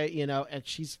goodbye, and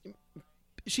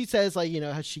she says, like,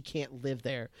 how she can't live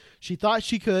there. She thought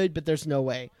she could, but there's no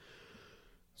way.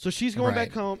 So she's going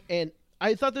back home, and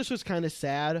I thought this was kind of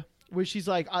sad, where she's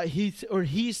like,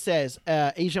 he says,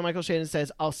 Agent Michael Shannon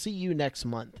says, "I'll see you next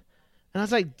month." And I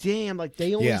was like, damn, like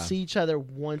they only see each other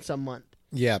once a month.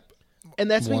 Yep.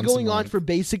 And that's been going on for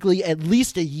basically at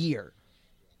least a year.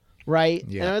 Right?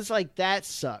 Yeah. And I was like, that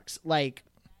sucks. Like,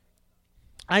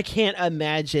 I can't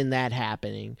imagine that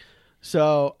happening.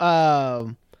 So,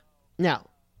 now,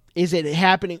 is it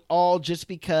happening all just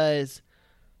because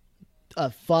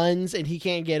of funds and he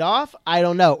can't get off? I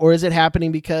don't know. Or is it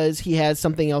happening because he has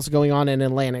something else going on in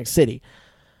Atlantic City?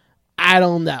 I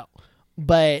don't know.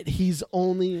 But he's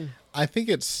only... I think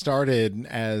it started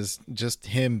as just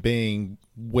him being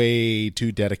way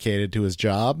too dedicated to his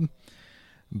job.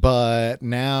 But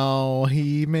now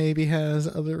he maybe has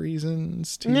other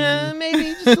reasons to... Yeah,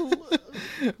 maybe just a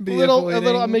little.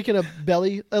 I'm making a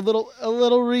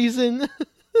little reason.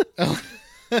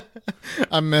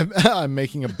 I'm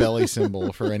making a belly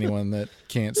symbol for anyone that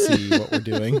can't see what we're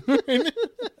doing.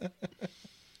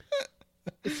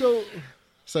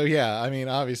 So yeah, I mean,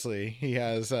 obviously he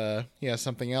has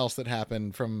something else that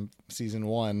happened from season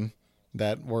 1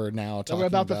 that we're now talking about. We're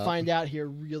about to find out here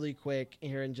really quick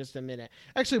here in just a minute.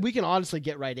 Actually, we can honestly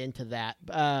get right into that.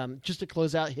 Just to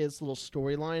close out his little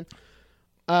storyline.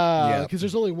 Because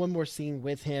there's only one more scene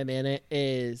with him in it.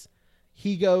 Is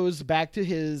he goes back to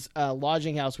his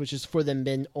lodging house, which is for the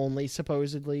men only,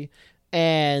 supposedly,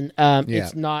 and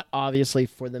it's not obviously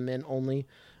for the men only.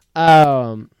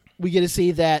 We get to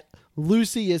see that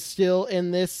Lucy is still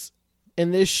in this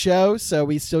show, so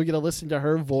we still get to listen to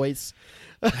her voice.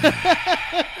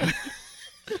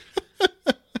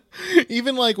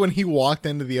 Even like when he walked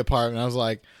into the apartment, I was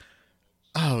like,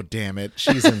 oh damn it,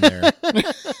 she's in there.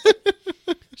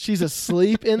 She's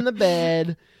asleep in the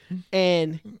bed,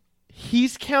 and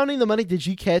he's counting the money. Did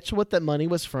you catch what that money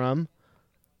was from?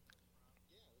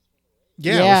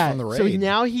 Yeah, it was from the raid. So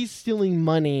now he's stealing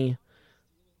money.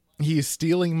 He's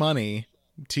stealing money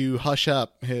to hush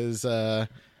up his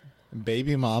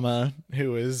baby mama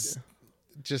who is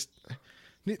just,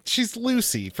 she's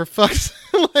Lucy, for fuck's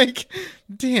like,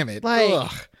 damn it. Like,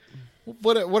 ugh.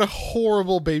 What a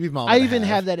horrible baby mama. I to even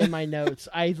have that in my notes.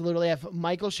 I literally have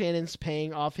Michael Shannon's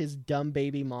paying off his dumb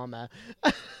baby mama.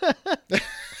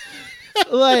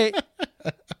 Like,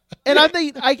 and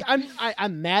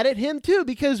I'm mad at him too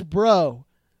because, bro,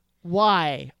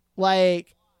 why?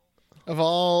 Like, Of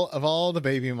all the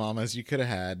baby mamas you could have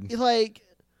had, like,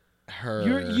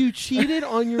 her. you cheated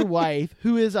on your wife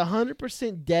who is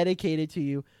 100% dedicated to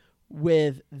you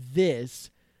with this,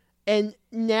 and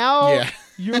now Yeah.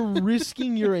 you're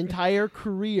risking your entire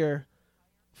career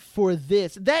for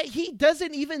this that he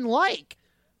doesn't even like.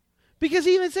 Because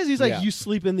he even says, he's like, Yeah. you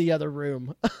sleep in the other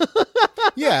room.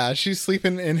 Yeah, she's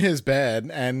sleeping in his bed,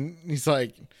 and he's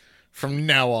like, from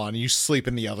now on, you sleep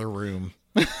in the other room.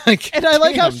 Like, And I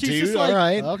like how damn, she's dude, just like, all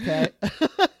right. okay.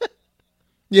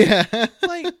 Yeah.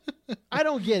 Like, I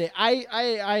don't get it.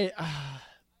 I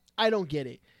don't get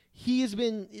it. He has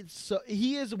been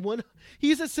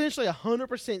he's essentially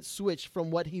 100% switched from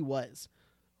what he was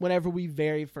whenever we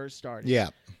very first started. Yeah.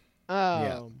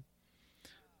 Yeah.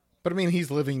 But I mean, he's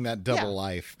living that double Yeah.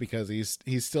 life because he's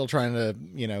still trying to,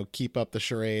 keep up the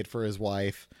charade for his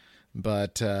wife.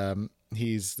 But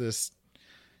he's this,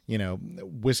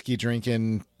 whiskey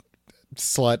drinking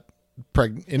slut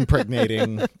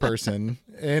impregnating person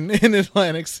in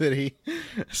Atlantic City.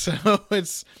 So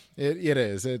it's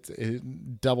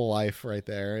double life right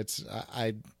there. It's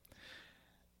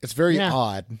very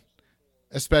odd,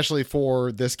 especially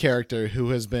for this character who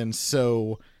has been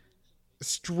so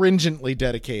stringently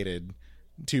dedicated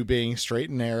to being straight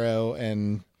and narrow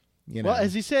and, Well,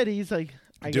 as he said, he's like,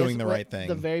 doing the right thing.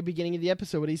 The very beginning of the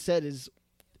episode, what he said is,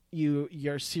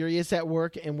 you're serious at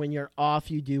work, and when you're off,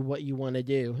 you do what you want to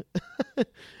do.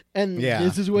 And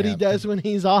this is what he does when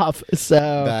he's off. So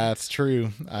that's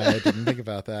true. I didn't think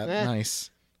about that. Nice.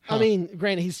 I mean,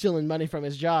 granted, he's stealing money from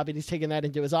his job, and he's taking that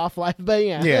into his off life. But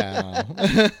yeah.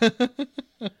 Yeah.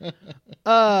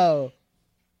 Oh.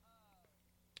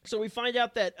 So we find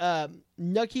out that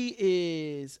Nucky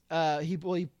is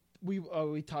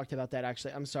we talked about that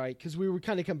actually. I'm sorry, because we were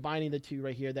kind of combining the two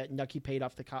right here. That Nucky paid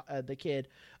off the kid.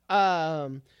 We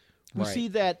Right. see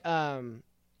that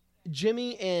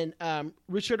Jimmy and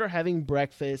Richard are having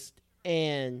breakfast,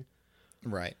 and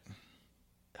Right.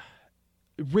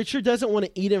 Richard doesn't want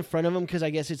to eat in front of him because I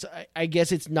guess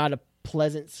it's not a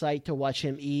pleasant sight to watch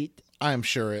him eat. I'm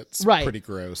sure it's Right. pretty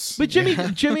gross. But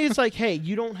Jimmy is like, hey,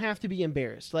 you don't have to be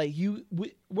embarrassed. Like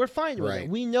we're fine with Right. it.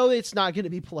 We know it's not going to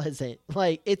be pleasant.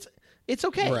 Like it's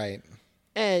okay. Right.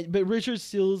 But Richard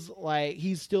still's like,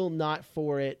 he's still not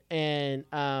for it, and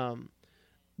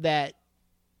that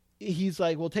he's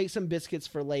like, we'll take some biscuits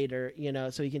for later,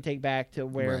 so he can take back to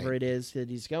wherever Right. it is that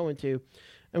he's going to.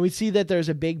 And we see that there's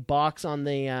a big box on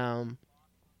the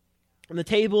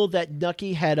table that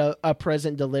Nucky had a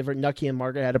present delivered. Nucky and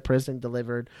Margaret had a present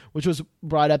delivered, which was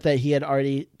brought up that he had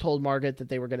already told Margaret that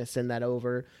they were going to send that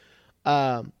over.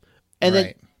 And then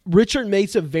Right. Richard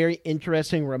makes a very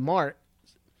interesting remark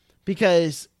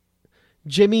because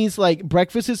Jimmy's like,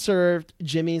 breakfast is served.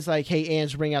 Jimmy's like, hey,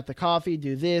 Ange, bring out the coffee,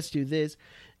 do this.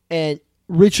 And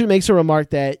Richard makes a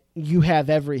remark that you have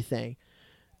everything.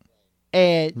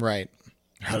 And Right.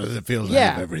 How does it feel to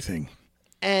Yeah. have everything?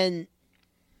 And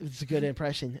it's a good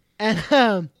impression.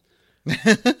 And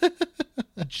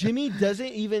Jimmy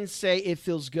doesn't even say it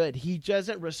feels good. He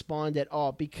doesn't respond at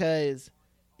all because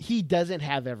he doesn't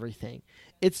have everything.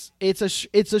 It's a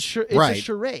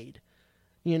charade.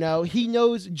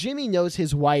 Jimmy knows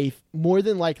his wife more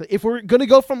than likely. If we're going to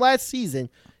go from last season,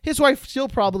 his wife still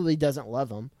probably doesn't love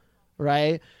him,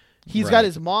 right? He's got Right.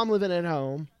 his mom living at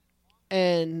home,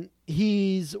 and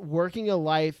he's working a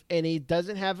life, and he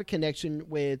doesn't have a connection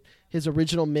with his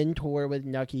original mentor with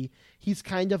Nucky. He's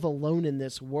kind of alone in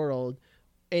this world,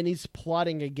 and he's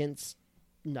plotting against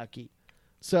Nucky.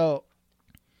 So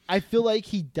I feel like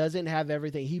he doesn't have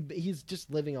everything. He's just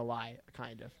living a lie,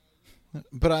 kind of.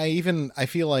 But I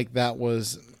feel like that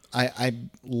was, I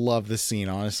love this scene,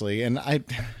 honestly. And I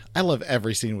love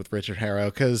every scene with Richard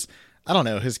Harrow because, I don't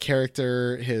know, his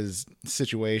character, his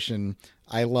situation,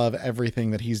 I love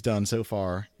everything that he's done so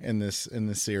far in this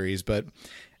series. But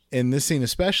in this scene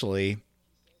especially,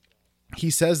 he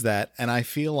says that, and I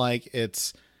feel like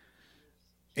it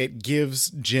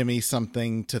gives Jimmy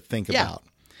something to think about.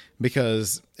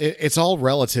 Because it's all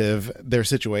relative, their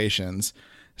situations.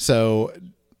 So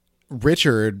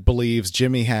Richard believes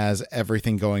Jimmy has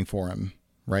everything going for him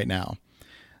right now.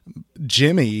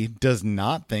 Jimmy does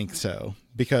not think so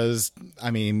because,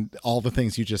 I mean, all the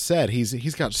things you just said,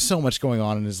 he's got so much going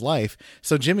on in his life.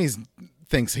 So Jimmy's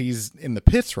thinks he's in the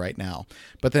pits right now.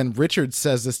 But then Richard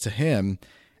says this to him,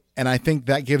 and I think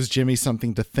that gives Jimmy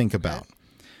something to think about.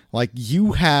 Like,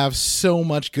 you have so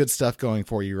much good stuff going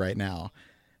for you right now.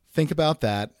 Think about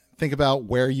that. Think about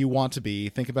where you want to be.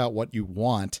 Think about what you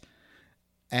want.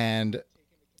 And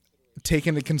take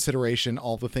into consideration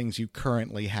all the things you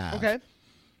currently have. Okay.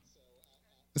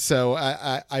 So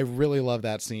I really love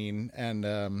that scene.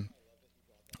 And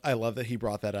I love that he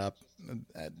brought that up.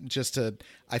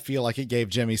 I feel like it gave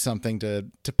Jimmy something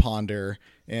to ponder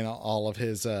in all of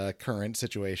his current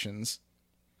situations.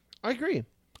 I agree.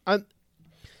 I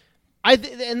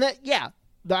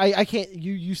can't.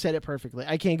 You said it perfectly.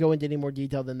 I can't go into any more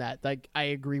detail than that. Like, I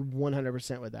agree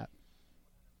 100% with that.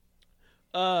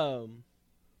 So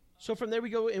from there we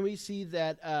go and we see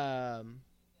that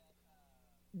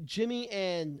Jimmy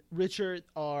and Richard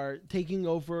are taking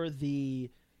over the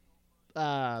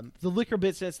liquor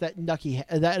business that that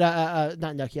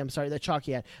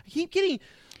Chalky had.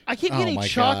 I keep getting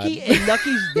Chalky and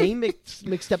Nucky's name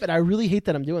mixed up, and I really hate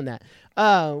that I'm doing that.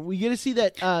 We get to see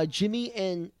that Jimmy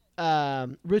and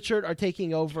Richard are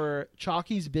taking over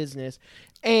Chalky's business,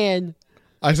 and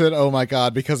I said, "Oh my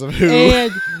god," because of who?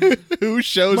 And who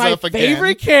shows up again? My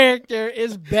favorite character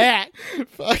is back.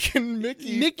 Fucking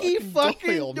Mickey. Mickey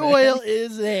fucking Doyle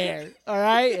is there. All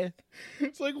right.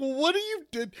 It's like, well, what you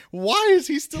did? Why is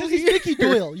he still here? He's Mickey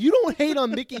Doyle. You don't hate on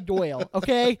Mickey Doyle,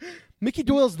 okay? Mickey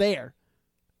Doyle's there.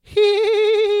 He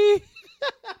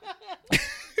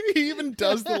even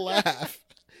does the laugh.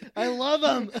 I love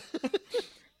him.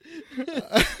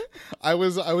 I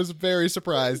was very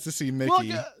surprised to see Mickey. Well,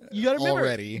 you gotta remember,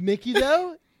 already. Mickey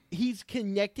though, he's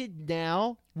connected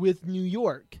now with New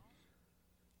York.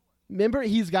 Remember,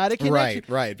 he's got a connection.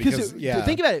 Right. Because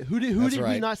think about it. Who did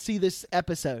we not see this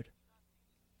episode?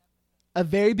 A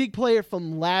very big player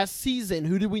from last season.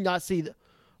 Who did we not see?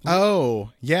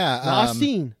 Oh yeah,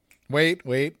 Rothstein. Wait,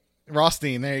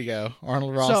 Rothstein. There you go,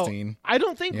 Arnold Rothstein. So, I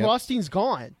don't think Rothstein's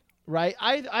gone. Right,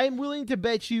 I'm willing to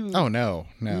bet you. Oh no.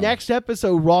 Next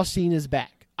episode, Rothstein is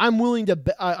back. I'm willing to.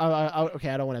 Okay,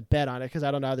 I don't want to bet on it because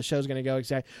I don't know how the show's going to go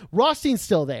exactly. Rothstein's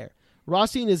still there.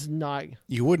 Rothstein is not.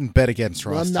 You wouldn't bet against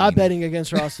Rothstein. I'm not betting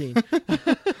against Rothstein.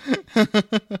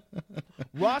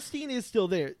 Rothstein is still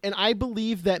there, and I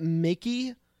believe that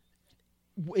Mickey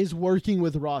is working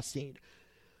with Rothstein.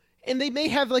 And they may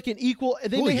have like an equal.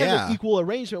 They may have an equal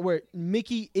arrangement where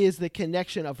Mickey is the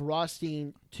connection of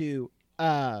Rothstein to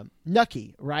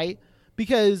Nucky, right?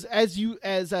 Because as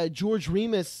George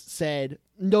Remus said,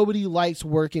 nobody likes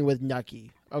working with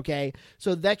Nucky. Okay,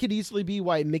 so that could easily be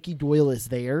why Mickey Doyle is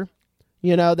there.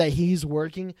 You know, that he's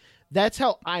working. That's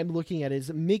how I'm looking at it.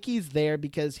 Is Mickey's there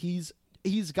because he's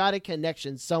got a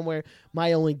connection somewhere.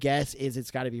 My only guess is it's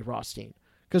got to be Rothstein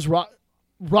because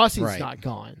Rothstein's not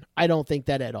gone. I don't think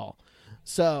that at all.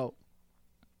 So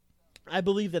I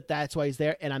believe that that's why he's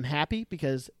there, and I'm happy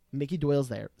because Mickey Doyle's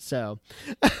there. So,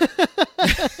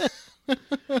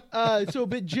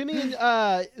 but Jimmy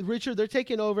and Richard, they're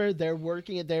taking over. They're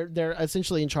working. They're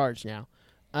essentially in charge now.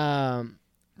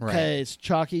 Because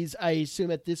Chalky's, I assume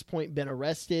at this point, been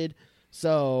arrested.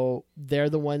 So they're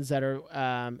the ones that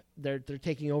are they're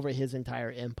taking over his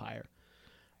entire empire.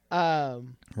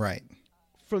 Right.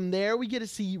 From there, we get to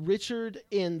see Richard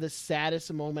in the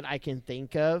saddest moment I can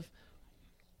think of.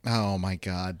 Oh my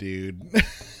god, dude!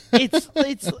 It's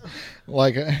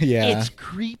like it's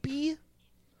creepy,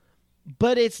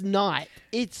 but it's not.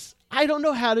 I don't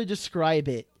know how to describe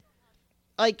it.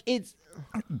 Like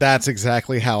That's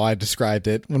exactly how I described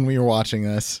it when we were watching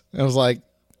this. I was like,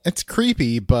 it's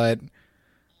creepy, but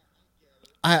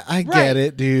I get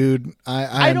it, dude.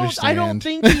 I understand. I don't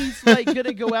think he's like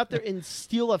gonna go out there and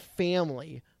steal a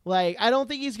family. Like, I don't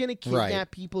think he's gonna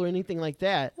kidnap people or anything like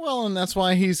that. Well, and that's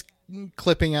why he's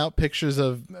clipping out pictures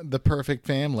of the perfect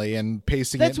family and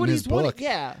pasting it in his book,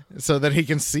 so that he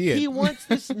can see it. He wants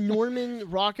this Norman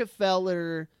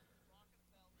Rockefeller.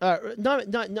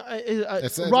 Rockwell.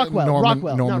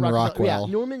 Norman Rockwell. Yeah,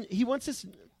 Norman. He wants this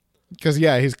because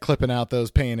he's clipping out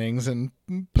those paintings and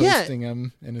posting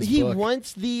them in his book. He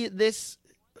wants this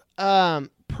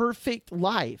perfect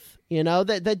life,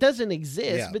 that doesn't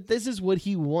exist, but this is what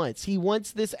he wants. He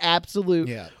wants this absolute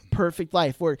perfect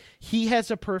life where he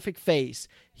has a perfect face,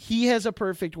 he has a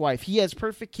perfect wife, he has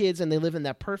perfect kids, and they live in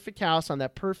that perfect house on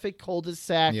that perfect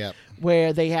cul-de-sac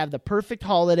where they have the perfect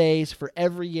holidays for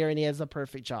every year, and he has the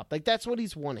perfect job. Like, that's what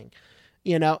he's wanting,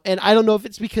 and I don't know if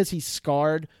it's because he's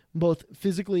scarred both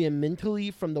physically and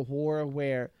mentally from the war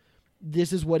where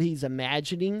this is what he's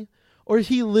imagining, or if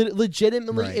he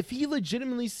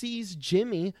legitimately sees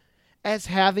Jimmy as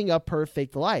having a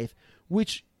perfect life,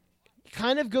 which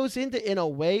kind of goes into, in a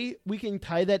way, we can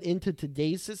tie that into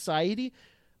today's society.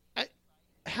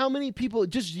 How many people,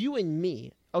 just you and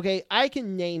me, okay, I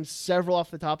can name several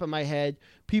off the top of my head,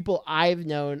 people I've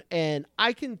known, and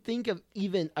I can think of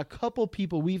even a couple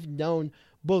people we've known,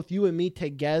 both you and me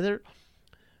together,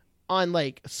 on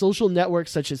like social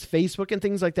networks such as Facebook and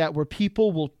things like that, where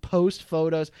people will post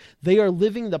photos. They are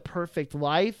living the perfect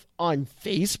life on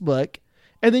Facebook.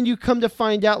 And then you come to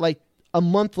find out like a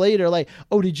month later, like,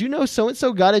 oh, did you know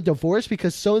so-and-so got a divorce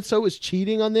because so-and-so was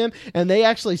cheating on them and they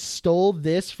actually stole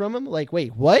this from him? Like,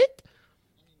 wait, what?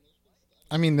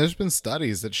 I mean, there's been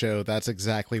studies that show that's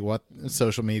exactly what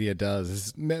social media does.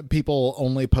 Is people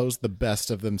only post the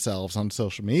best of themselves on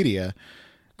social media.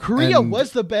 Korea And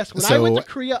was the best. When I so- went to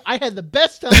Korea, I had the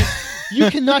best time. You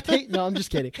cannot take... No, I'm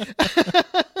just kidding.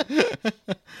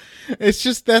 It's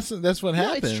just that's what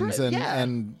No, it's happens, true, yeah.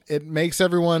 and it makes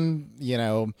everyone,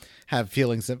 have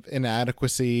feelings of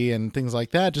inadequacy and things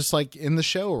like that. Just like in the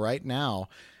show right now,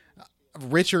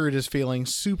 Richard is feeling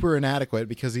super inadequate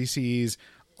because he sees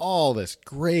all this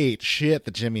great shit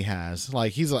that Jimmy has.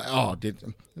 Like, he's like, oh,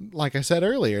 like I said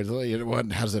earlier,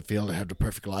 how does it feel to have the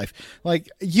perfect life? Like,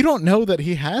 you don't know that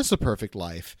he has a perfect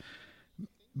life,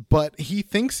 but he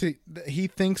thinks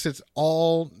it's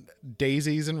all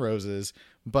daisies and roses.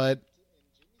 But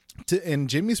in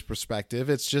Jimmy's perspective,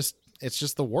 it's just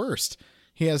the worst.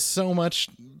 He has so much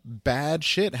bad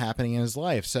shit happening in his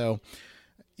life. So,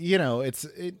 it's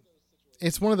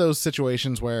one of those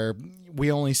situations where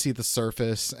we only see the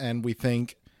surface and we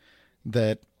think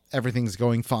that everything's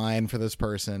going fine for this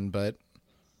person, but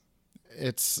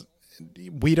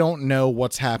we don't know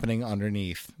what's happening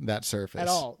underneath that surface At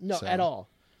all. No, So- at all.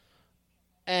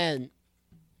 And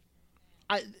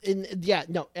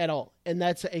no, at all. And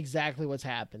that's exactly what's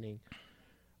happening.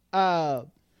 From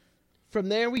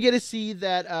there, we get to see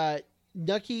that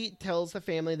Nucky tells the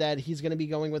family that he's going to be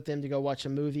going with them to go watch a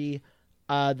movie.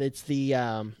 That's the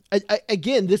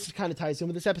again, this kind of ties in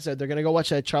with this episode. They're going to go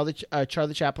watch a Charlie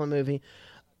Chaplin movie.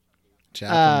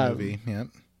 movie, yeah.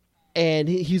 And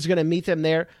he's going to meet them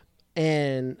there.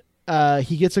 And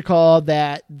he gets a call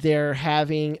that they're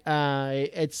having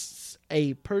it's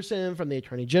a person from the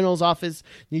Attorney General's office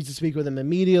needs to speak with him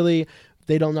immediately.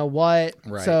 They don't know what.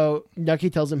 Right. So Nucky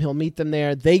tells him he'll meet them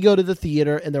there. They go to the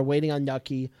theater and they're waiting on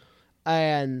Nucky.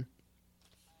 And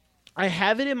I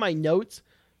have it in my notes.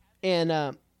 And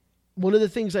one of the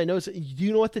things I noticed, do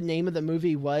you know what the name of the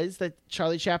movie was that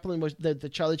Charlie Chaplin was, the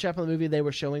Charlie Chaplin movie they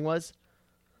were showing was?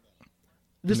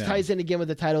 This No. ties in again with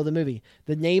the title of the movie.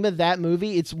 The name of that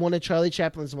movie, it's one of Charlie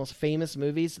Chaplin's most famous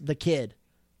movies, The Kid.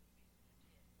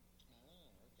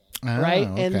 Oh, Right?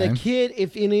 And The okay. Kid,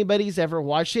 if anybody's ever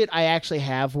watched it, I actually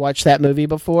have watched that movie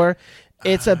before.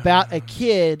 It's about a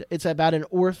kid, it's about an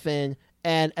orphan,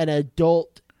 and an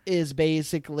adult is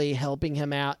basically helping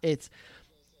him out.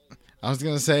 I was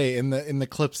gonna say in the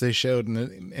clips they showed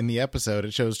in the episode,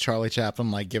 it shows Charlie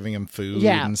Chaplin like giving him food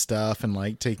Yeah. and stuff and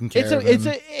like taking care of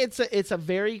him. It's a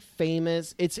very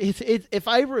famous. It's if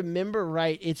I remember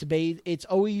right, it's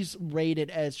always rated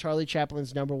as Charlie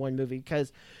Chaplin's #1 movie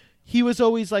because he was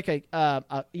always like a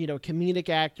comedic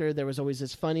actor. There was always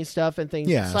this funny stuff and things.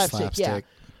 Yeah, slapstick. Yeah. slapstick.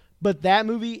 But that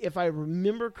movie, if I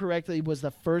remember correctly, was the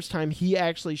first time he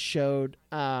actually showed.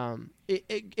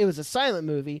 It was a silent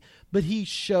movie, but he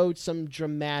showed some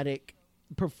dramatic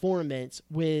performance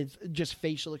with just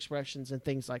facial expressions and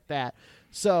things like that.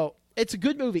 So it's a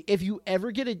good movie. If you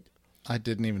ever get I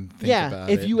didn't even think about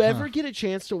it. if you ever get a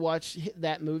chance to watch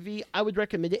that movie, I would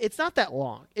recommend it. It's not that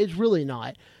long. It's really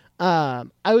not. I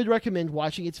would recommend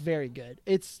watching. It's very good.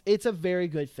 It's a very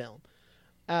good film.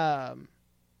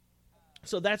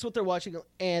 So that's what they're watching,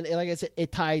 and like I said,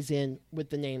 it ties in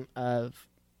with the name of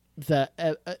the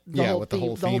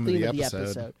whole theme of the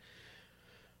episode.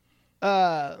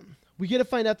 We get to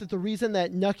find out that the reason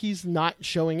that Nucky's not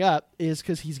showing up is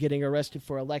because he's getting arrested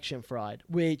for election fraud,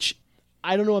 which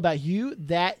I don't know about you,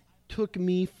 that took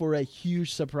me for a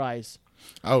huge surprise.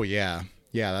 Oh yeah,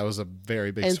 that was a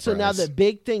very big. And so now surprise. the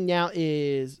big thing now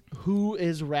is who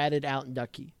is ratted out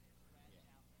Nucky.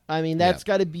 I mean, that's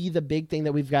got to be the big thing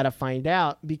that we've got to find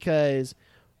out because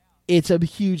it's a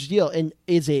huge deal. And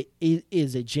is it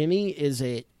Jimmy? Is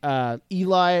it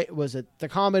Eli? Was it the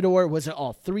Commodore? Was it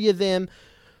all three of them?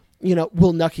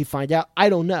 Will Nucky find out? I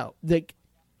don't know.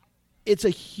 It's a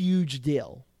huge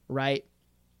deal, right?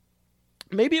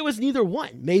 Maybe it was neither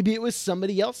one. Maybe it was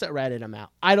somebody else that ratted him out.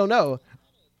 I don't know.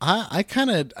 I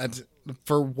kind of,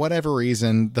 for whatever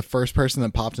reason, the first person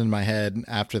that popped into my head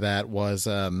after that was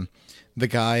the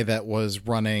guy that was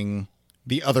running,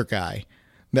 the other guy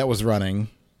that was running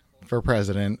for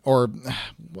president, or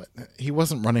what? He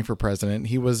wasn't running for president.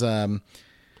 He was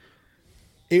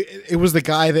It was the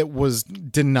guy that was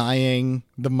denying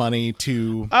the money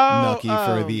to Nucky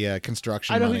for the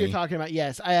construction I know money. who you're talking about.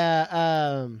 Yes.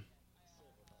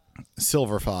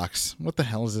 Silver Fox. What the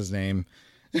hell is his name?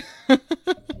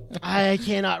 I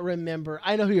cannot remember.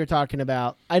 I know who you're talking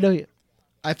about. I know.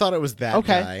 I thought it was that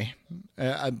Okay.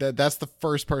 guy. That's the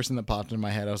first person that popped in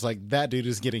my head. I was like, that dude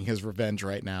is getting his revenge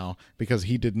right now because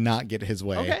he did not get his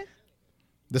way. Okay.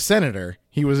 The senator.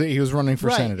 He was running for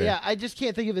Right. senator. Yeah. I just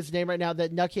can't think of his name right now.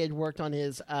 That Nucky had worked on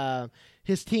his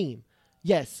team.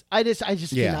 Yes. I just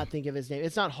cannot think of his name.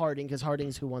 It's not Harding because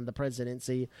Harding's who won the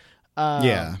presidency.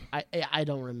 Yeah. I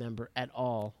don't remember at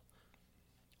all.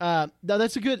 No,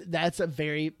 that's a good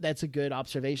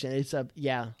observation. It's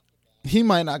yeah. He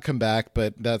might not come back,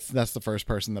 but that's the first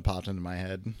person that popped into my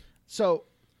head. So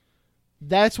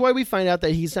that's why we find out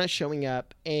that he's not showing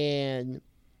up, and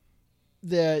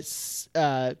the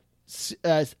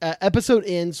episode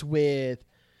ends with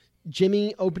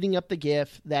Jimmy opening up the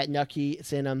gift that Nucky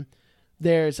sent him.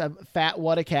 There's a fat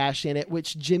wad of cash in it,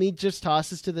 which Jimmy just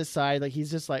tosses to the side. Like, he's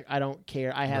just like, I don't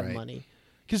care. I have money.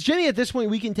 Because Jimmy, at this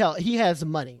point, we can tell he has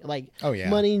money. Like, Oh,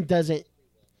 yeah. money doesn't.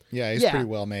 Yeah, he's pretty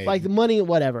well made. Like, the money,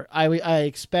 whatever. I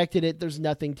expected it. There's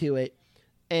nothing to it.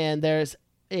 And there's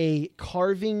a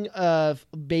carving of,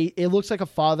 it looks like a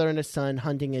father and a son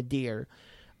hunting a deer.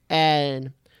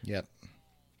 And Yep.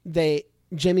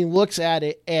 Jimmy looks at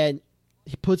it and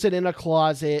he puts it in a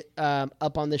closet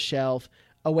up on the shelf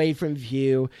away from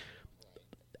view.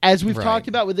 As we've talked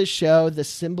about with this show, the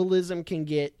symbolism can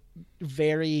get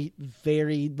very,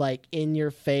 very like in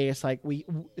your face. Like we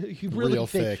really Real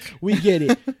think thick. we get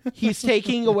it. He's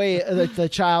taking away the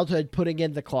childhood, putting it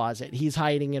in the closet. He's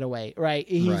hiding it away, right?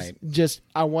 He's just,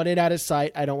 I want it out of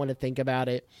sight. I don't want to think about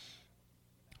it.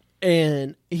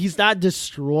 And he's not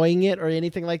destroying it or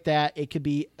anything like that. It could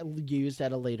be used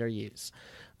at a later use.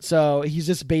 So he's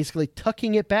just basically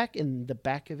tucking it back in the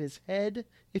back of his head,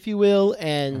 if you will.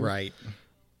 And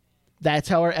that's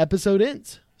how our episode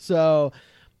ends. So,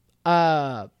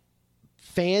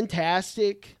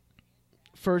 fantastic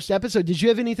first episode. Did you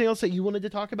have anything else that you wanted to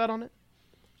talk about on it?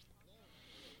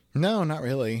 No, not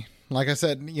really. Like I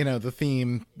said, the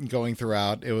theme going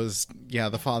throughout, it was,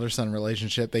 the father-son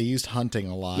relationship. They used hunting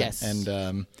a lot. Yes.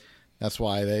 And that's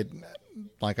why they,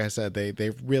 like I said, they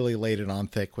really laid it on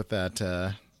thick with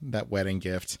that wedding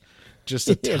gift just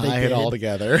to tie it all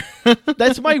together.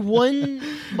 That's my one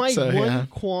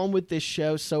qualm with this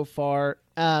show so far.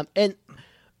 And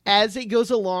as it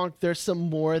goes along, there's some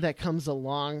more that comes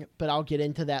along, but I'll get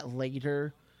into that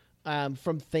later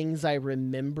from things I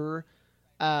remember.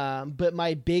 But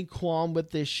my big qualm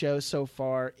with this show so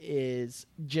far is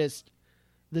just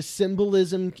the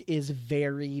symbolism is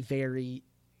very, very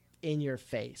in your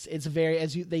face. It's very,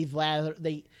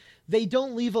 they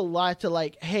don't leave a lot to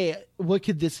like, hey, what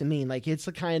could this mean? Like, it's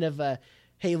a kind of a,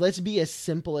 hey, let's be as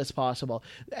simple as possible.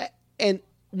 And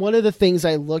one of the things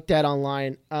I looked at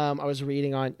online, I was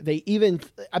reading on, they even,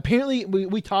 apparently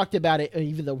we talked about it,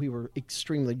 even though we were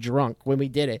extremely drunk when we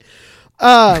did it.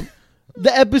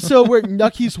 The episode where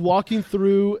Nucky's walking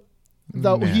through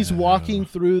he's walking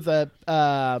through the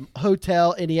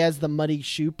hotel and he has the muddy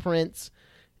shoe prints,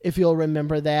 if you'll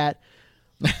remember that.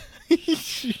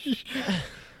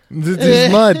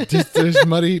 There's mud. There's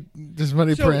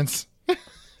muddy prints.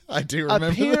 I do remember.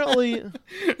 Apparently,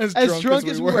 as drunk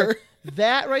as we were,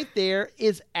 that right there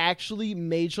is actually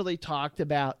majorly talked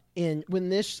about when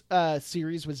this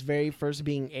series was very first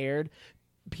being aired.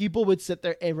 People would sit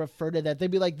there and refer to that.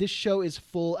 They'd be like, this show is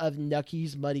full of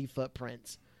Nucky's muddy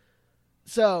footprints.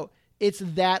 So it's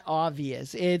that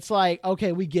obvious. It's like,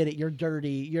 okay, we get it. You're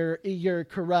dirty. You're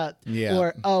corrupt. Yeah.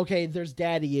 Or, okay, there's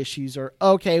daddy issues. Or,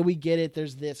 okay, we get it.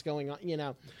 There's this going on.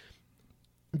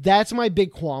 That's my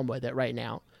big qualm with it right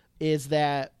now, is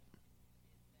that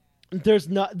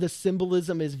the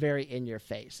symbolism is very in your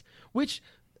face, which,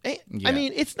 I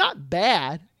mean, it's not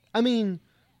bad. I mean,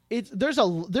 there's a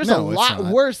lot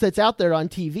worse that's out there on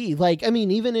TV. Like, I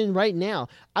mean, even in right now,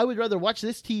 I would rather watch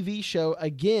this TV show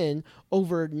again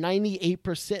over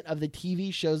 98% of the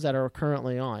TV shows that are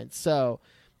currently on. So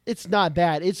it's not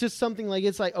bad. It's just something like,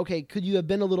 it's like, okay, could you have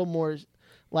been a little more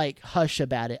like hush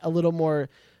about it? A little more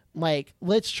like,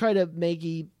 let's try to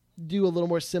maybe do a little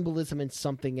more symbolism in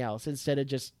something else instead of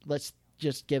let's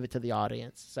just give it to the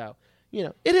audience. So,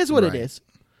 it is what it is.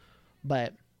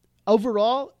 But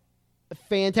overall,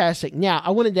 fantastic. Now,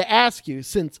 I wanted to ask you,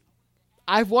 since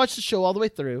I've watched the show all the way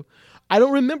through, I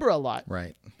don't remember a lot.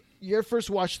 Right. Your first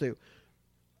watch through.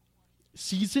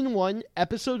 Season 1,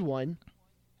 episode 1,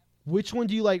 which one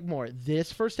do you like more?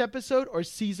 This first episode or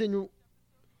season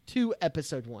 2,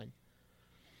 episode 1?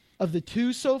 Of the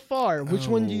two so far, which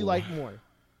one do you like more?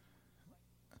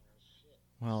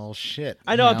 Well, shit.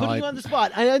 I know I'm Now putting you on the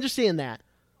spot. I understand that.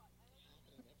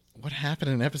 What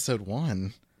happened in episode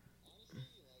 1?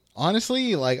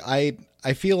 Honestly, like I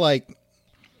feel like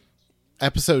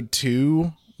episode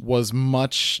 2 was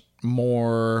much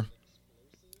more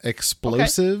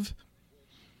explosive,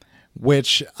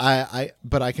 which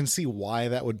but I can see why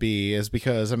that would be, is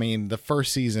because I mean the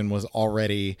first season was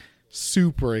already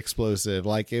super explosive.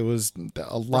 Like it was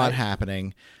a lot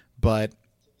happening, but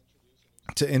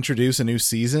to introduce a new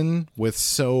season with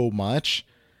so much,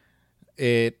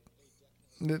 they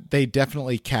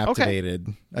definitely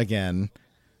captivated again.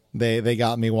 They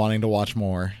got me wanting to watch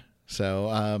more. So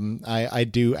I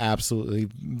do absolutely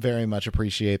very much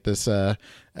appreciate this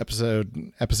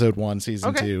episode 1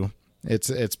 season 2.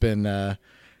 It's been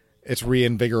it's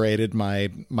reinvigorated my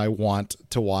want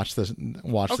to watch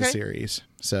the series.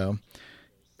 So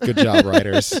good job,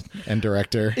 writers and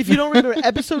director. If you don't remember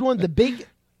episode 1, the big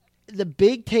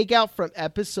takeout from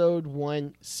episode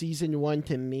 1, season 1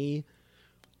 to me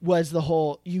was the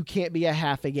whole "you can't be a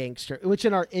half a gangster," which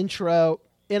in our intro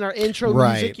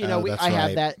music, you know, we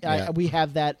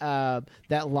have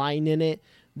that line in it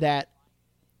that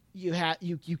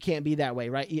you can't be that way,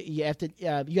 right? You have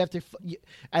to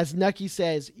as Nucky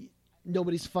says,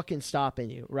 nobody's fucking stopping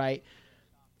you, right?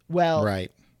 Well,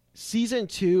 right. Season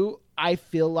 2, I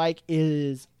feel like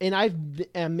is, and I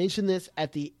mentioned this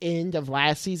at the end of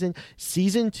last season.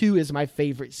 Season 2 is my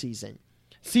favorite season.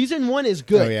 Season 1 is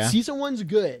good. Oh, yeah? Season 1's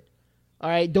good. All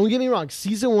right, don't get me wrong.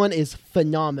 Season 1 is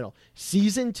phenomenal.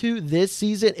 Season 2, this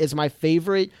season, is my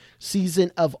favorite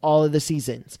season of all of the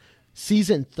seasons.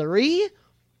 Season 3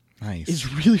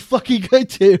 is really fucking good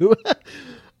too.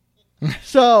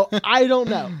 So I don't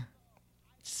know.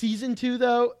 Season 2,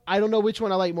 though, I don't know which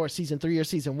one I like more, season 3 or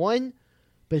season 1.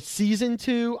 But season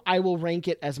 2, I will rank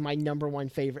it as my number 1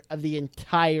 favorite of the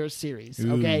entire series.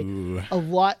 Okay, Ooh. A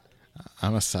lot.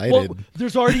 I'm excited. Well,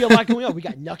 there's already a lot going on. We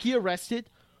got Nucky arrested.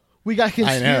 We got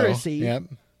conspiracy. Yep.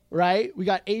 Right? We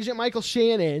got Agent Michael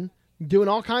Shannon doing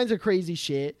all kinds of crazy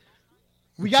shit.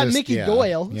 We got Mickey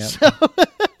Doyle. Yep. So,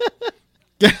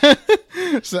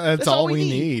 so that's all we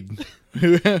need.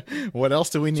 What else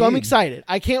do we need? So I'm excited.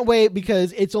 I can't wait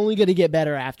because it's only going to get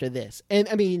better after this. And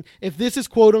I mean, if this is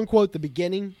quote unquote the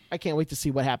beginning, I can't wait to see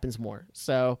what happens more.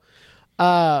 So,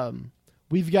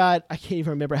 we've got, I can't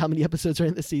even remember how many episodes are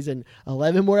in the season.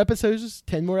 11 more episodes,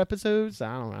 10 more episodes.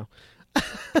 I don't know.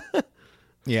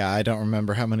 Yeah, I don't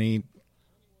remember how many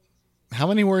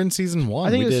were in season 1.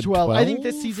 I think it was 12. I think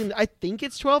this season,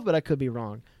 it's 12, but I could be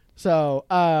wrong. So,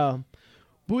 but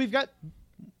we've got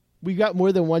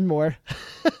more than one more.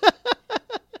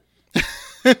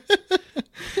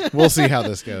 We'll see how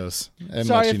this goes. And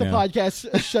Sorry if the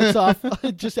podcast shuts off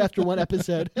just after one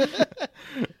episode.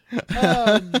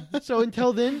 So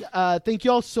until then, thank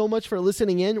you all so much for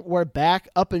listening in. We're back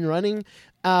up and running.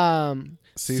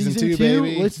 Season 2,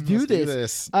 baby. Let's do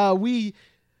this. We,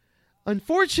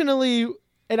 unfortunately,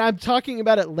 and I'm talking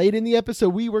about it late in the episode,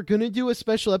 we were going to do a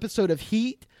special episode of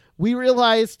Heat. We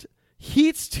realized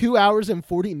Heat's 2 hours and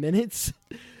 40 minutes.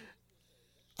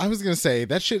 I was going to say,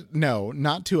 that shit, no,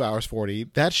 not 2 hours 40.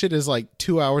 That shit is like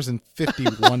 2 hours and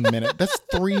 51 minutes. That's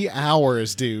 3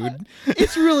 hours, dude.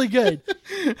 It's really good.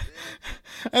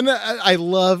 And I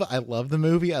love the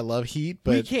movie. I love Heat,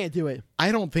 but we can't do it.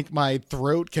 I don't think my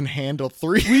throat can handle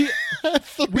three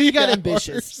We got hours.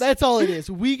 ambitious. That's all it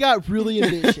is. We got really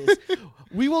ambitious.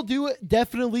 We will do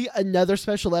definitely another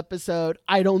special episode.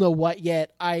 I don't know what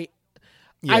yet. I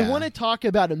want to talk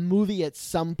about a movie at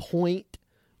some point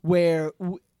where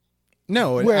we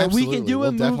can do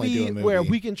a movie where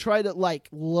we can try to like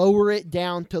lower it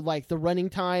down to like the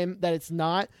running time that it's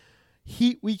not.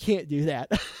 Heat, we can't do that.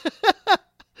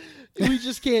 We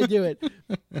just can't do it.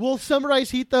 We'll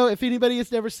summarize Heat though. If anybody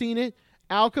has never seen it,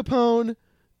 Al Capone,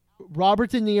 Robert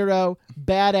De Niro,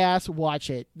 badass. Watch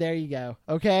it. There you go.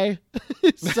 Okay.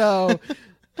 So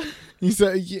you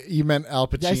said you meant Al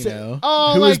Pacino,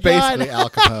 oh who my is God. basically Al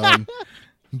Capone,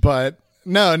 but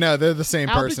no, they're the same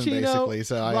Al person Pacino, basically.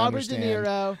 So I Robert understand. De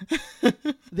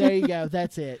Niro. There you go.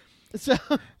 That's it. So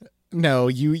no,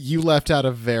 you left out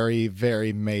a very,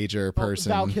 very major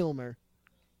person. Val Kilmer.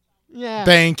 Yeah.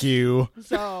 Thank you.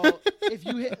 So if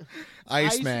you hit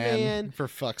Iceman, for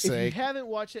fuck's if sake. you haven't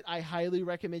watched it, I highly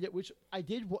recommend it. Which I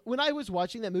did when I was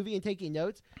watching that movie and taking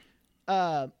notes.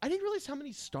 I didn't realize how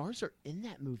many stars are in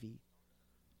that movie.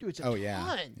 Dude, it's a ton.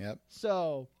 Yeah. Yep.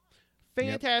 So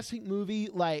fantastic movie.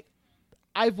 Like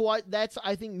I've watched. That's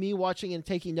I think me watching and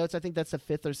taking notes. I think that's the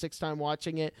 5th or 6th time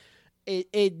watching it.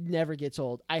 It never gets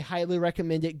old. I highly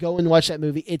recommend it. Go and watch that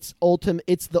movie. It's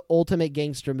the ultimate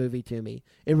gangster movie to me.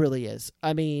 It really is.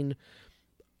 I mean,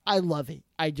 I love it.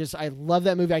 I love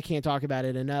that movie. I can't talk about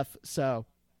it enough. So,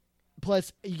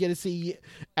 plus you get to see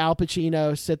Al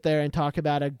Pacino sit there and talk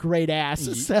about a great ass.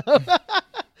 So,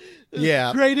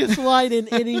 Yeah. greatest line in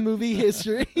any movie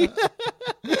history. I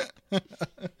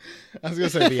was gonna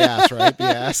say the ass, right? The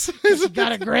ass. He's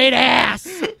got a great ass.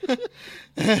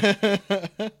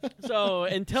 So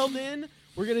until then,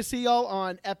 we're gonna see y'all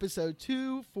on episode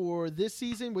 2 for this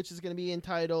season, which is gonna be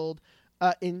entitled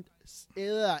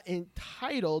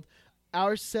entitled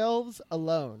Ourselves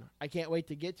Alone. I can't wait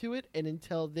to get to it. And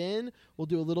until then, we'll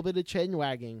do a little bit of chin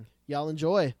wagging. Y'all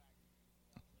enjoy.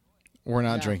 We're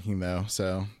not drinking though,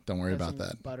 so don't worry about Some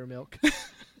that. buttermilk.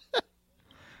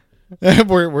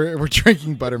 we're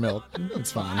drinking buttermilk.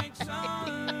 It's fine.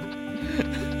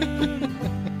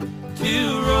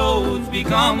 Two roads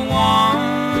become one,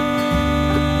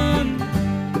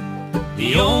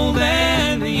 the old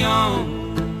and the young.